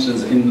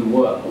intentions in the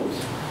world,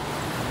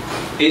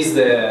 is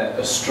there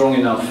a strong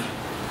enough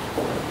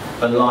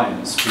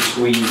alliance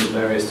between the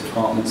various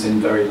departments in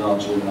very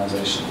large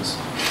organizations?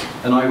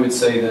 And I would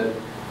say that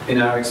in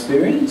our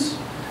experience,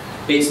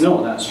 it's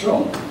not that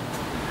strong.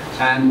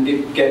 And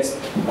it gets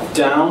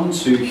down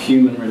to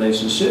human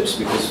relationships,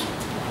 because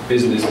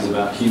business is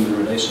about human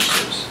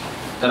relationships.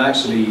 And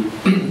actually,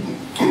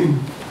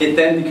 it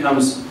then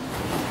becomes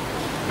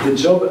the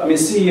job, I mean,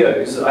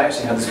 CEOs, I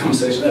actually had this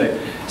conversation earlier,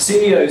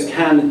 CEOs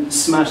can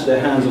smash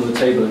their hands on the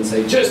table and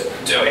say, just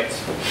do it.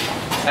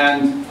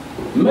 And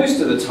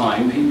most of the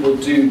time, people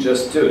do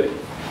just do it.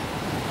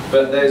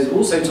 But there's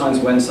also times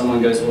when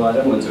someone goes, well, I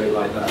don't want to do it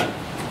like that.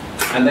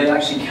 And they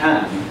actually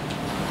can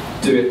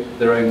do it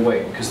their own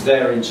way, because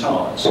they're in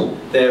charge.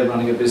 They're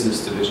running a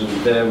business division,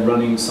 they're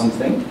running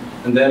something,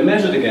 and they're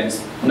measured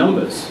against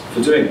numbers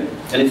for doing it.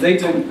 And if they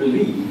don't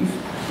believe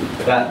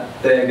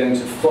that they're going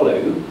to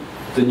follow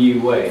the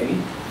new way,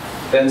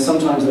 then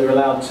sometimes they're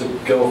allowed to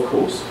go off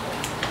course.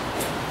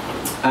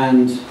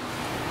 And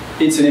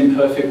it's an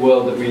imperfect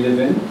world that we live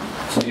in,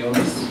 to be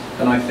honest.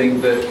 And I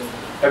think that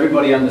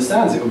everybody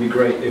understands it would be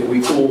great if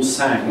we all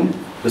sang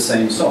the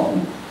same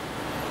song,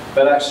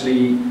 but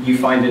actually you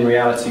find in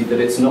reality that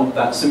it's not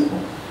that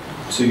simple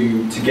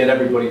to get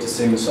everybody to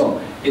sing the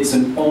song. It's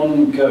an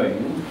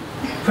ongoing,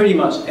 pretty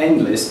much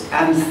endless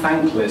and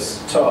thankless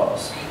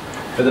task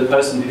for the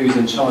person who's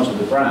in charge of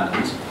the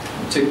brand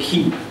to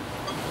keep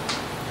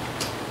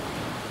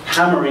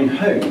hammering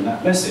home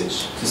that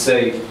message, to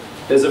say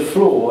there's a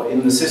flaw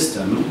in the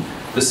system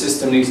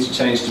needs to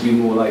change to be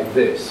more like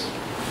this.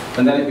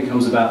 And then it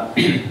becomes about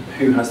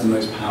who has the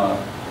most power,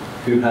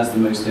 who has the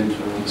most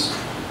influence,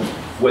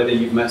 whether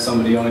you've met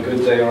somebody on a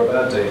good day or a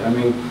bad day. I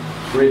mean,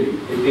 really,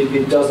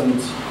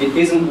 it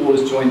isn't all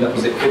as joined up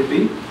as it could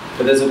be,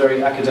 but there's a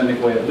very academic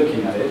way of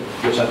looking at it,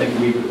 which I think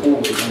we would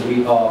always, and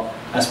we are,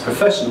 as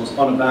professionals,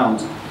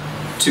 unbound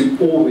to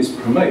always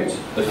promote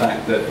the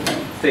fact that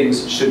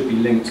things should be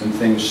linked and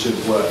things should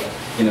work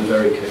in a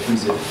very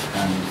cohesive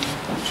and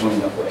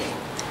joined up way.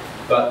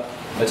 But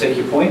I take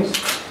your point,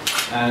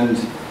 and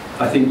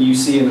I think you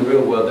see in the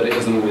real world that it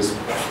doesn't always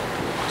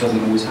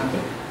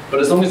happen. But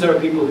as long as there are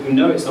people who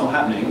know it's not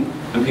happening,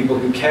 and people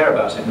who care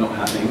about it not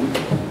happening,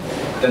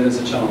 then there's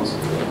a chance.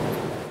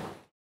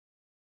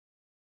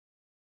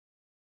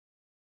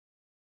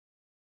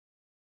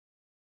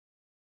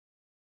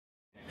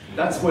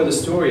 That's where the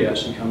story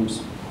actually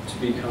comes to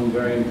become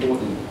very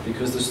important,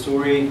 because the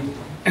story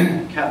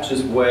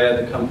captures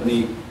where the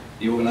company,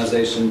 the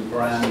organization,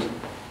 brand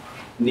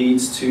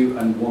needs to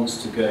and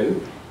wants to go,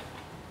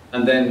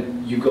 and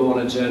then you go on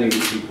a journey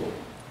with people.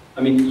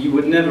 I mean, you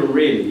would never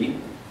really,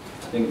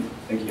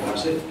 thinking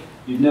about it,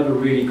 you'd never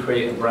really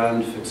create a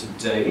brand for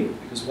today,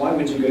 because why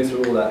would you go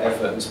through all that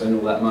effort and spend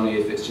all that money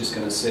if it's just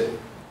going to sit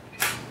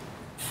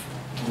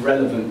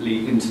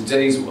relevantly in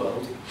today's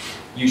world?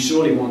 You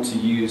surely want to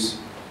use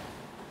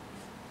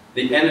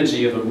the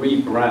energy of a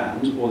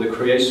rebrand or the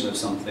creation of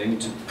something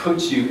to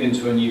put you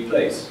into a new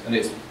place. And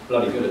it's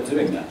bloody good at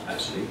doing that,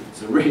 actually.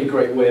 It's a really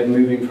great way of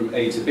moving from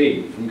A to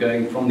B, from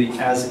going from the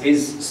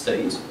as-is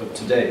state of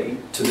today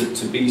to the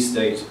to-be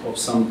state of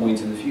some point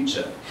in the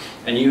future.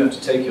 And you have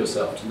to take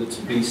yourself to the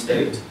to-be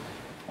state,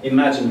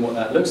 imagine what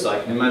that looks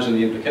like, and imagine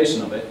the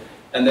implication of it,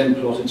 and then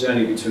plot a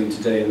journey between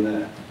today and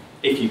there,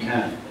 if you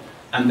can.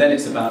 And then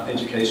it's about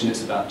education,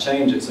 it's about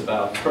change, it's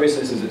about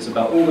processes, it's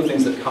about all the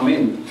things that come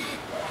in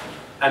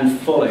and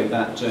follow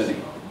that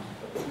journey.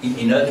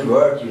 In other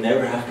words, you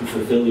never have to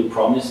fulfill your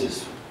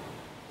promises.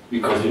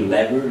 Because you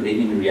never live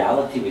in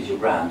reality with your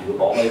brand. You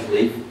always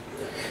live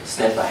a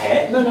step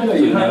ahead. No, I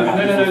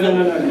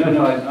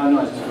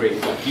disagree.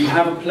 You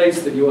have a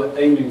place that you're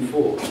aiming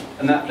for,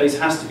 and that place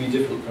has to be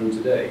different from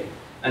today.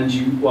 And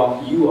you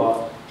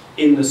are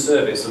in the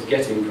service of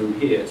getting from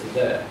here to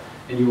there,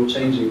 and you're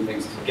changing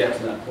things to get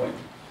to that point.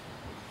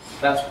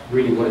 That's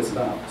really what it's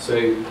about. So,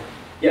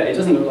 yeah, it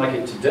doesn't look like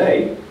it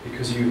today,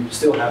 because you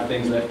still have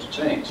things left to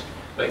change.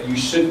 But you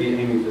should be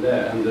aiming for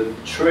there, and the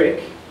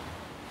trick,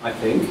 I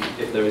think,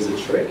 if there is a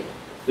trick,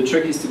 the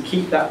trick is to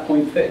keep that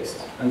point fixed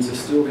and to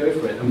still go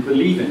for it and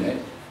believe in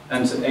it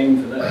and to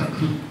aim for that.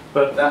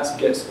 But that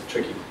gets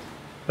tricky.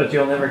 But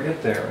you'll never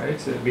get there, right?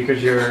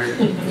 Because you're...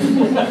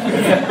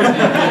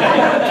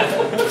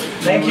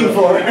 Thank you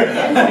for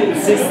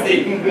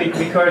insisting.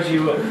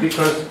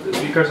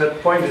 Because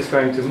that point is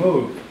going to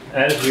move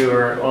as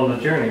you're on the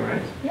journey,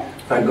 right? Yeah.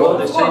 Thank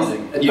God it's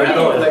changing. And you have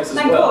to flex as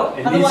well.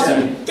 Thank God. Otherwise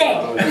you're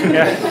dead.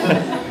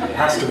 Yeah. It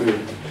has to be.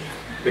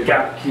 The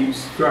gap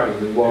keeps growing,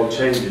 the world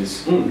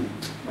changes.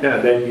 Yeah,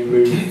 then you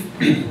move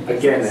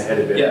again ahead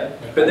of it. Yeah,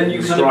 but then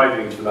you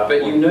striving for that.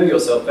 But you know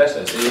yourself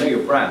better, so you know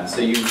your brand. So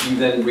you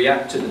then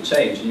react to the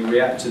change, and you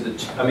react to the.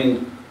 I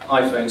mean,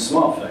 iPhones,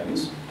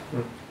 smartphones.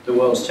 The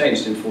world's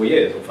changed in 4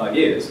 years or 5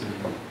 years.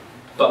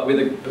 But with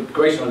a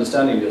greater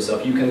understanding of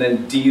yourself, you can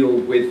then deal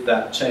with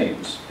that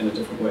change in a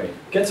different way.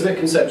 It gets a bit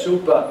conceptual,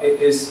 but it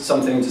is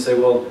something to say,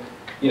 well,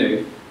 you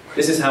know,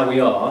 this is how we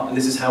are, and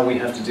this is how we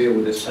have to deal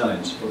with this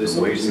challenge, or this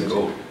ways to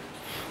go.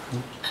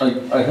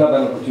 I had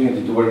an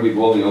opportunity to work with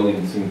Wally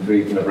Ollins in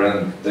creating a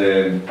brand,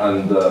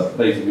 and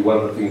basically one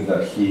of the things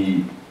that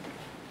he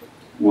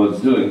was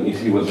doing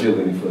is he was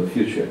building it for the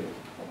future.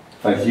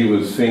 And he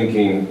was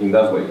thinking in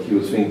that way. He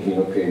was thinking,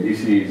 okay,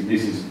 this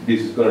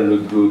is going to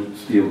look good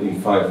still in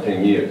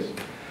 5-10 years.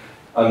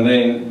 And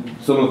then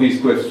some of these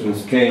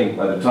questions came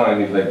at the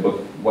time. It's like,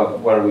 but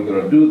what are we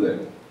going to do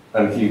then?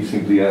 And he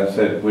simply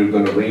said, we're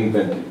going to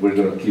reinvent it. We're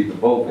going to keep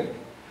evolving.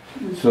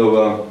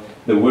 So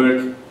the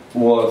work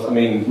was, I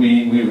mean,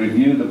 we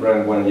reviewed the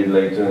brand 1 year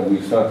later, and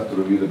we started to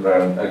review the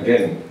brand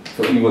again.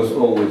 So it was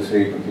always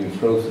a continuous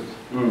process.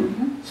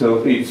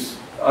 So it's,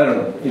 I don't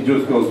know, it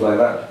just goes like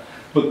that.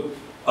 But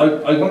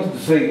I wanted to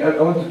say, I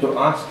wanted to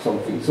ask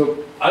something. So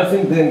I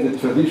think then the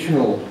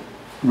traditional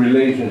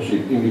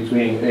relationship in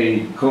between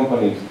a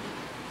company's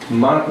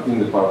marketing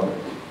department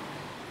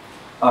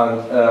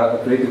and a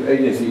creative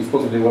agency is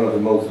possibly one of the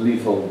most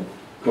lethal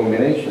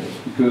combinations,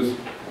 because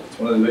it's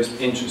one of the most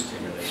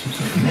interesting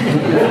relationships.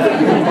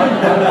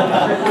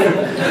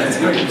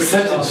 It's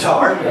such a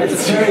charm.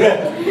 It's a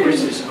very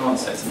British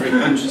answer. It's a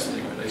very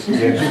interesting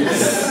relationship.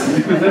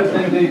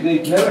 Because they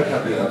never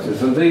have the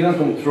answers, and they don't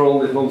control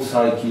the whole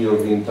psyche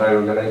of the entire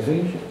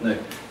organization. No.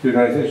 The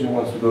organization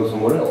wants to go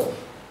somewhere else.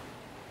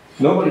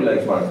 Nobody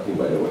likes marketing,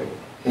 by the way.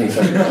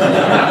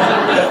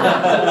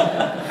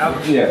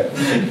 Yeah.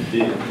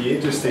 The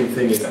interesting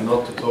thing is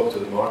not to talk to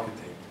the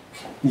marketing.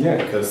 Yeah.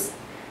 Because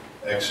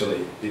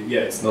actually,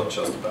 it's not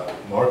just about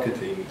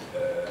marketing.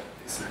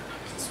 It's a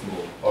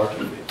small part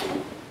of it.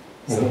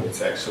 So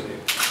it's actually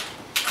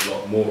a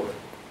lot more.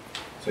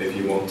 So if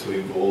you want to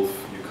evolve,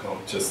 you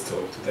can't just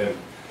talk to them.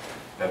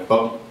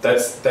 But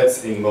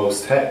that's in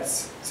most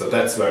heads. So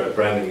that's where the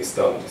branding is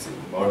done, is in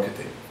the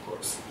marketing, of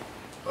course.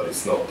 But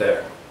it's not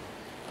there.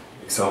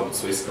 Example,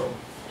 Swisscom.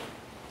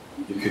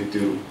 You could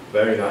do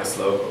very nice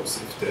logos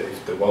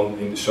if the one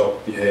in the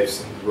shop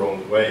behaves in the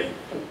wrong way.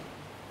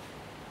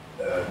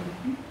 That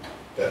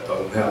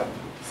doesn't help.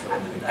 So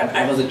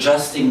I was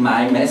adjusting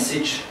my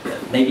message.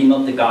 Maybe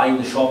not the guy in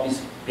the shop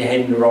is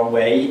behaving the wrong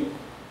way,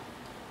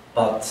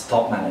 but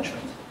top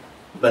management.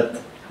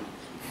 But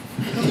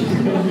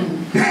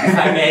if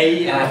I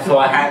may, so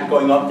a hand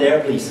going up there,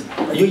 please.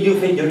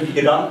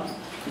 You're done?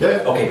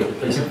 Yeah. Okay, good,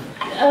 please.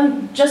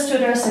 Just to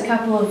address a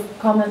couple of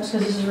comments,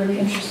 because this is a really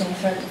interesting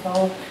thread to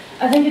follow.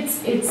 I think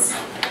it's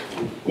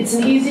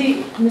an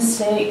easy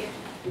mistake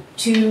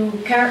to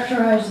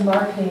characterize the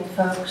marketing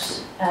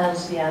folks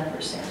as the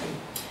adversary.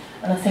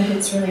 And I think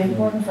it's really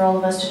important for all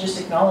of us to just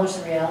acknowledge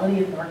the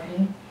reality of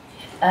marketing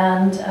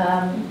and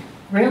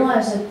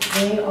realize that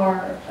they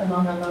are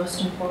among our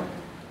most important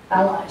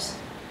allies.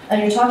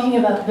 And you're talking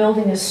about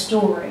building a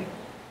story,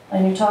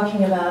 and you're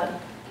talking about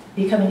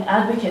becoming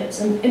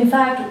advocates. And in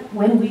fact,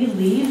 when we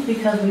leave,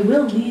 because we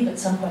will leave at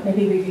some point,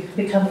 maybe we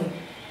become the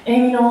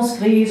éminence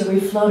grise, or we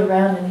float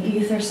around in the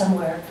ether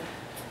somewhere,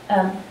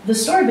 the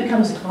story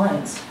becomes the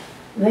clients.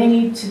 They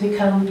need to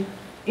become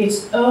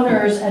its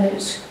owners and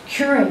its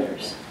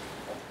curators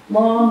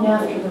long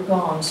after we're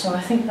gone. So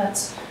I think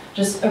that's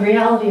just a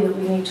reality that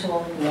we need to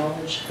all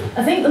acknowledge.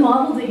 I think the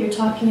model that you're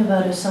talking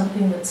about is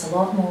something that's a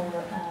lot more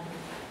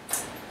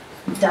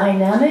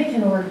dynamic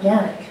and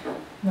organic,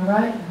 all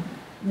right,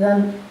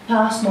 than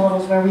past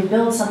models where we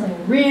build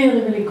something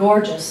really, really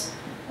gorgeous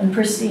and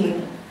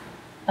pristine,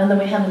 and then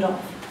we hand it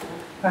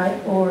off,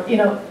 right? Or, you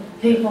know,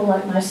 people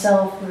like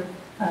myself,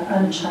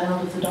 I'm a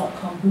child of the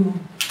dot-com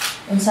boom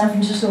in San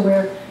Francisco,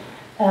 where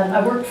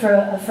I worked for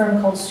a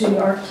firm called Studio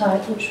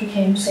Archetype, which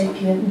became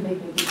Sapient and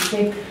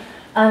big.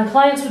 And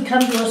clients would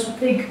come to us with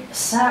big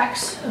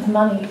sacks of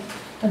money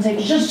and say,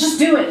 just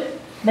do it,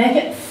 make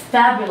it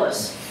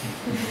fabulous.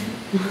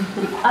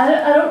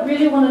 I don't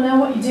really want to know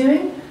what you're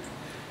doing,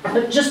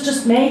 but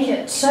just make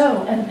it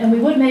so. And we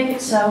would make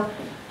it so,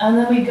 and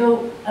then we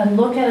go and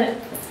look at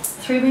it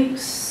 3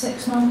 weeks,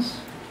 6 months,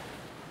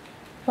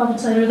 12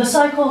 months later. The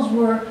cycles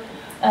were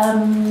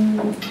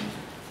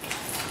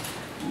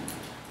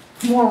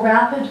more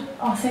rapid,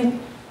 I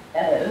think.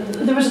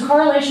 There was a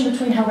correlation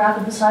between how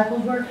rapid the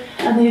cycles were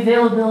and the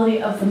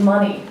availability of the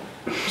money.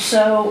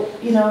 So,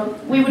 you know,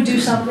 we would do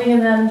something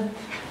and then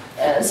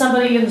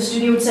somebody in the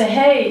studio would say,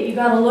 hey, you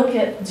got to look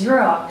at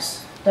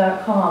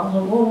Xerox.com.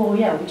 Like, whoa,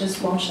 yeah, we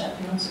just launched that a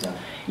few months ago.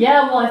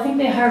 Yeah, well, I think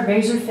they hired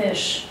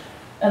Razorfish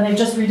and they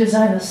just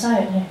redesigned the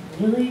site. And I'm like,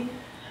 really?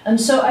 And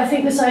so I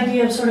think this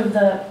idea of sort of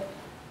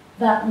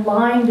that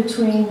line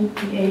between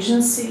the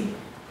agency,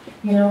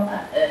 you know,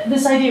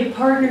 this idea of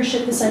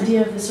partnership, this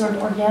idea of this sort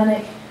of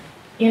organic,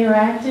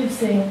 interactive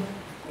thing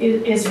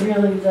is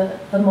really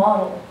the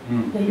model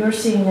that you're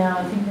seeing now.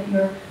 I think that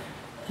you're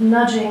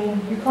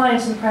nudging your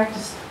clients in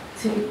practice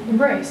to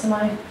embrace. Am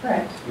I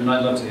correct? I mean,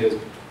 I'd love to hear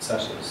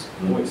Sasha's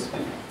voice.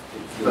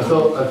 I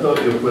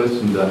thought your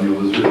question,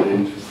 Daniel, was really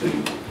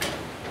interesting.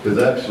 Because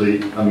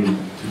actually, I mean,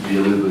 to be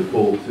a little bit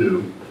bold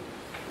too,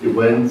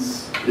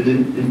 it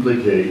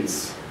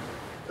implicates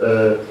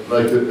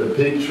like a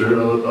picture,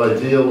 an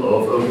ideal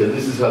of, okay,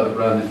 this is how the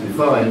brand is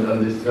defined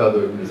and this is how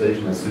the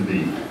organization has to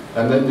be.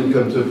 And then you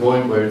come to a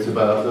point where it's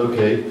about,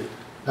 okay,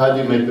 how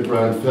do you make the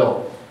brand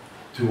felt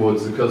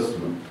towards the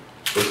customer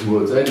or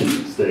towards any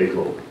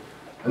stakeholder?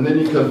 And then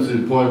you come to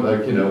the point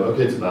like, you know,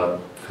 okay, it's about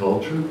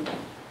culture.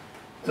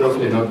 So,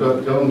 okay, now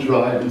go and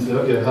try it and say,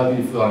 okay, how do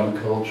you find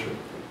culture?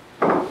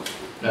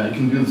 Now you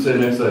can do the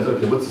same exercise,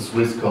 okay, what's the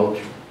Swiss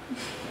culture?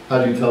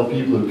 How do you tell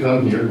people who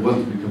come here who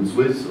want to become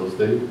Swiss or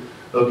stay?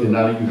 Okay,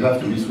 now you have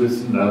to be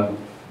Swiss and now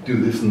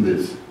do this and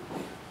this.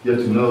 You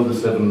have to know the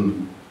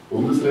 7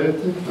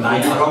 Bundesländer.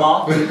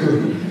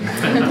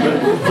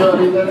 So, I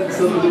mean, that's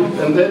something,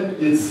 and then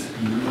it's,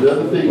 the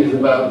other thing is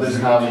about then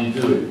how you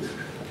do it.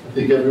 I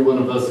think every one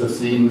of us has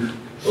seen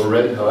or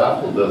read how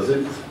Apple does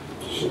it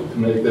to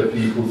make their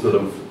people sort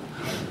of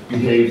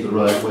behave the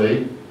right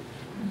way.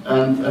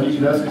 And you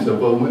can ask yourself,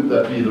 well, would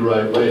that be the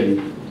right way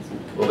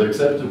or the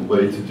acceptable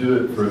way to do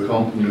it for a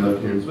company like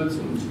here in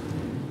Switzerland?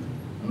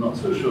 I'm not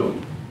so sure.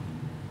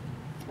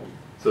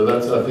 So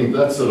I think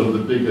that's sort of the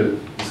bigger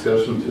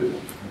discussion too.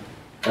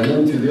 And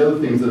then to the other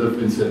things that have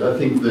been said, I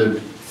think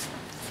the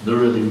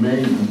really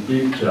main and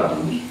big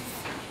challenge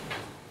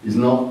is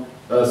not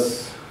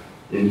us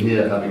in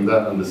here having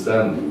that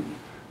understanding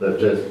that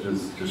Geoff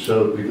just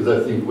showed, because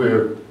I think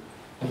we're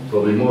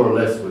probably more or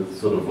less with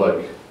sort of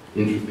like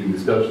interesting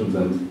discussions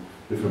and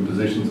different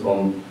positions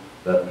on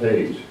that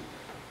page.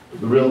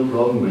 But the real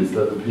problem is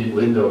that the people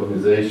in the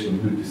organization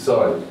who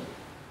decide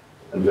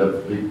and who have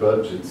the big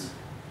budgets,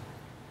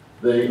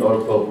 they are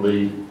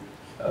probably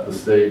at the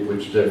state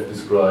which Geoff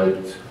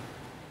described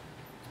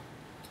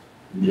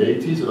in the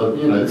 80s, or,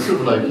 you know, it's sort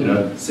of like, you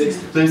know,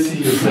 60s. They see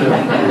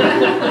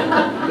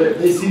yourself,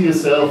 they see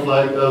yourself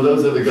like, oh,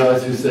 those are the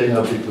guys who say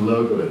how big the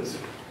logo is.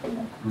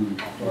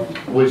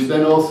 Which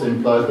then also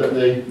implies that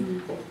they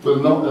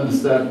will not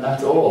understand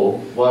at all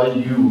why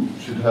you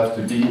should have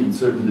to be in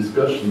certain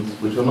discussions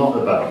which are not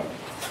about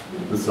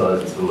the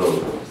size of the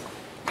logo.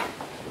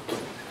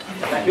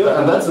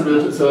 And that's a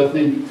real, so I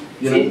think,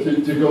 you know,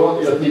 to go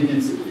on, I think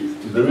it's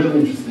the real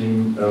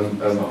interesting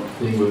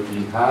thing would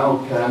be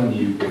how can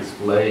you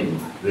explain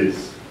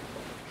this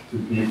to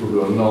people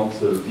who are not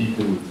so deep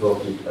in the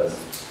topic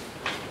as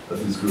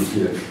this group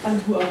here.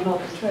 And who are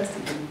not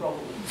interested in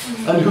problems.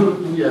 And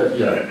who,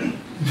 yeah.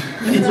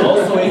 It's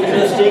also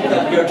interesting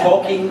that we are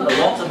talking a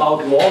lot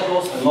about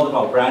logos and not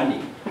about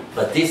branding.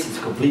 But this is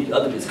a completely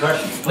other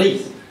discussion.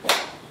 Please.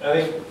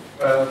 I think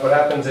what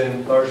happens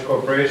in large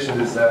corporations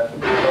is that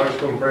the large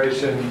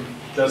corporation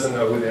doesn't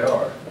know who they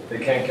are. They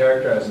can't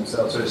characterize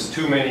themselves. So there's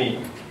too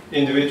many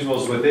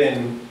individuals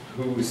within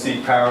who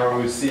seek power,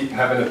 who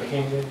have an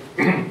opinion.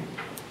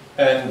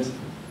 And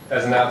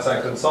as an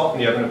outside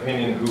consultant, you have an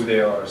opinion who they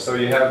are. So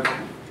you have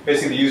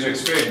basically the user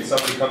experience.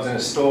 Somebody comes in a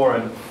store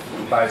and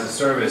buys a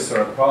service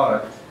or a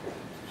product,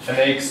 and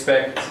they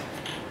expect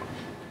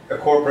a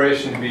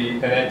corporation to be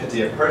an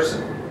entity, a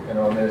person, you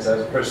know, and there's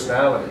a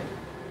personality.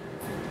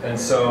 And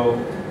so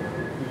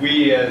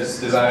we as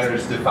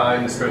designers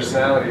define this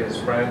personality, as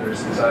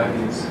branders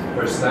design these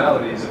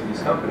personalities of these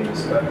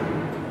companies, but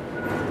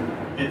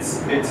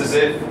it's as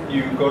if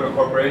you go to a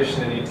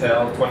corporation and you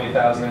tell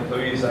 20,000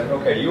 employees, like,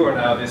 okay, you are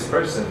now this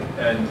person,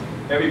 and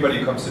everybody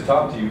who comes to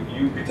talk to you,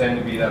 you pretend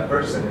to be that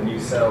person, and you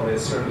sell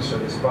this service or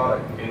this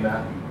product in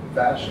that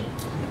fashion.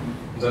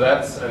 So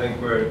that's, I think,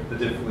 where the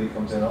difficulty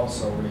comes in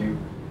also, where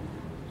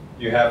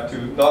you have to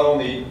not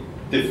only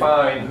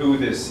define who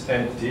this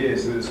entity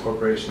is, who this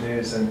corporation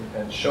is,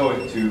 and show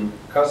it to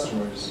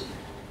customers,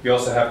 you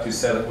also have to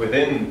sell it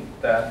within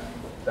that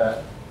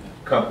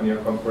company or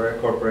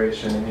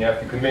corporation, and you have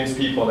to convince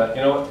people that,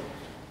 you know what,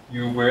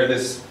 you wear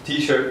this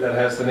t-shirt that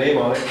has the name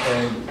on it,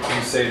 and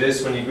you say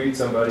this when you greet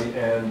somebody,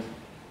 and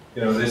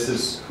you know, this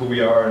is who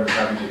we are and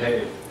how we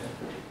behave.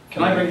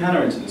 Can I bring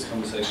Hannah into this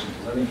conversation?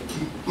 Because I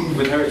think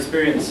with her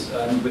experience,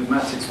 with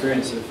Matt's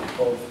experience of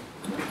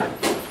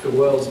the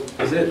world's,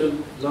 is it the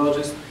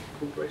largest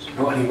corporation?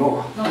 Not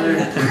anymore. I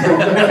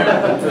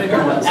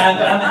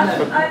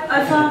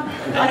found.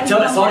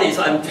 Sorry,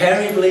 so I'm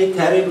terribly.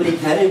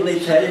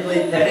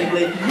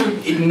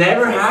 It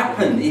never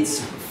happened. It's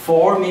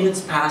 4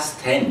 minutes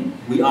past 10.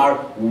 We are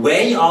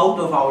way out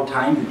of our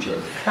time budget.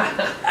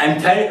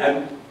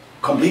 I'm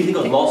completely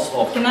got lost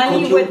of. Can I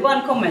leave with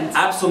one comment?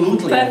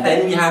 Absolutely. And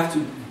then we have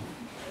to.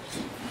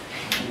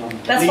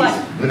 That's fine.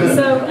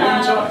 So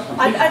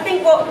I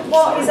think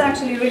what is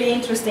actually really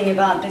interesting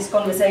about this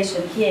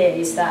conversation here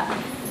is that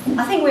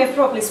I think we're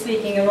probably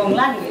speaking a wrong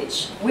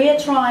language. We're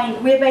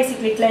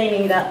basically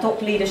claiming that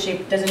top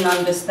leadership doesn't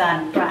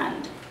understand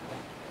brand.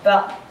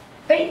 But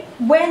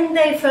when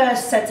they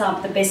first set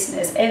up the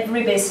business,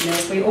 every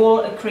business, we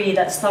all agree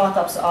that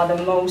startups are the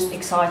most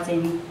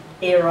exciting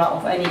era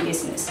of any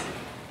business.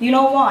 You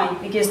know why?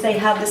 Because they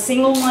have the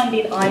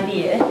single-minded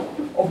idea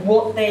of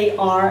what they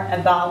are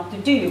about to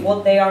do,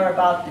 what they are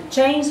about to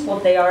change,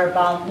 what they are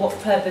about, what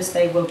purpose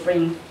they will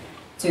bring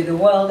to the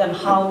world and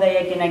how they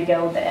are going to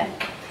go there.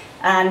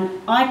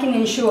 And I can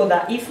ensure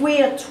that if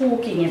we are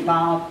talking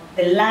about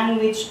the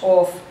language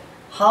of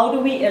how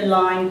do we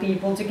align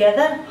people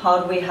together, how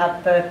do we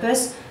have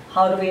purpose,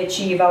 how do we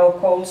achieve our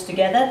goals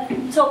together,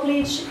 top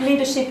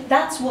leadership,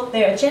 that's what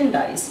their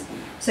agenda is.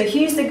 So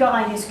who's the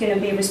guy who's going to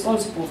be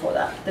responsible for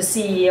that? The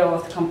CEO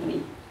of the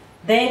company.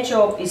 Their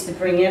job is to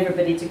bring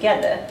everybody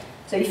together.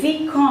 So if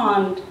we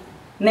can't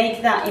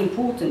make that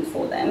important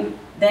for them,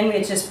 then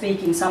we're just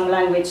speaking some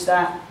language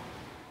that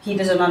he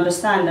doesn't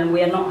understand and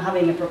we are not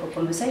having a proper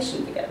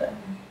conversation together.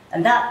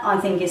 And that, I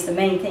think, is the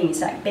main thing.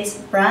 It's like, is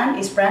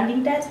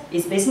branding dead?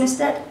 Is business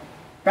dead?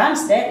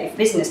 Brand's dead if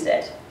business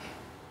dead.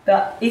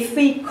 But if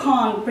we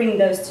can't bring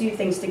those two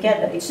things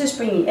together, it's just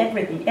bringing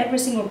everything, every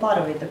single part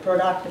of it, the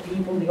product, the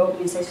people, the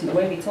organization, the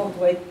way we talk, the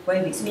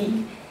way we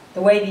speak,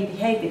 the way we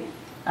behave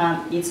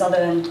with each other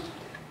and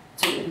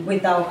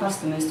with our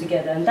customers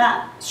together. And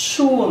that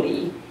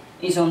surely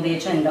is on the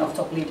agenda of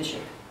top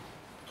leadership.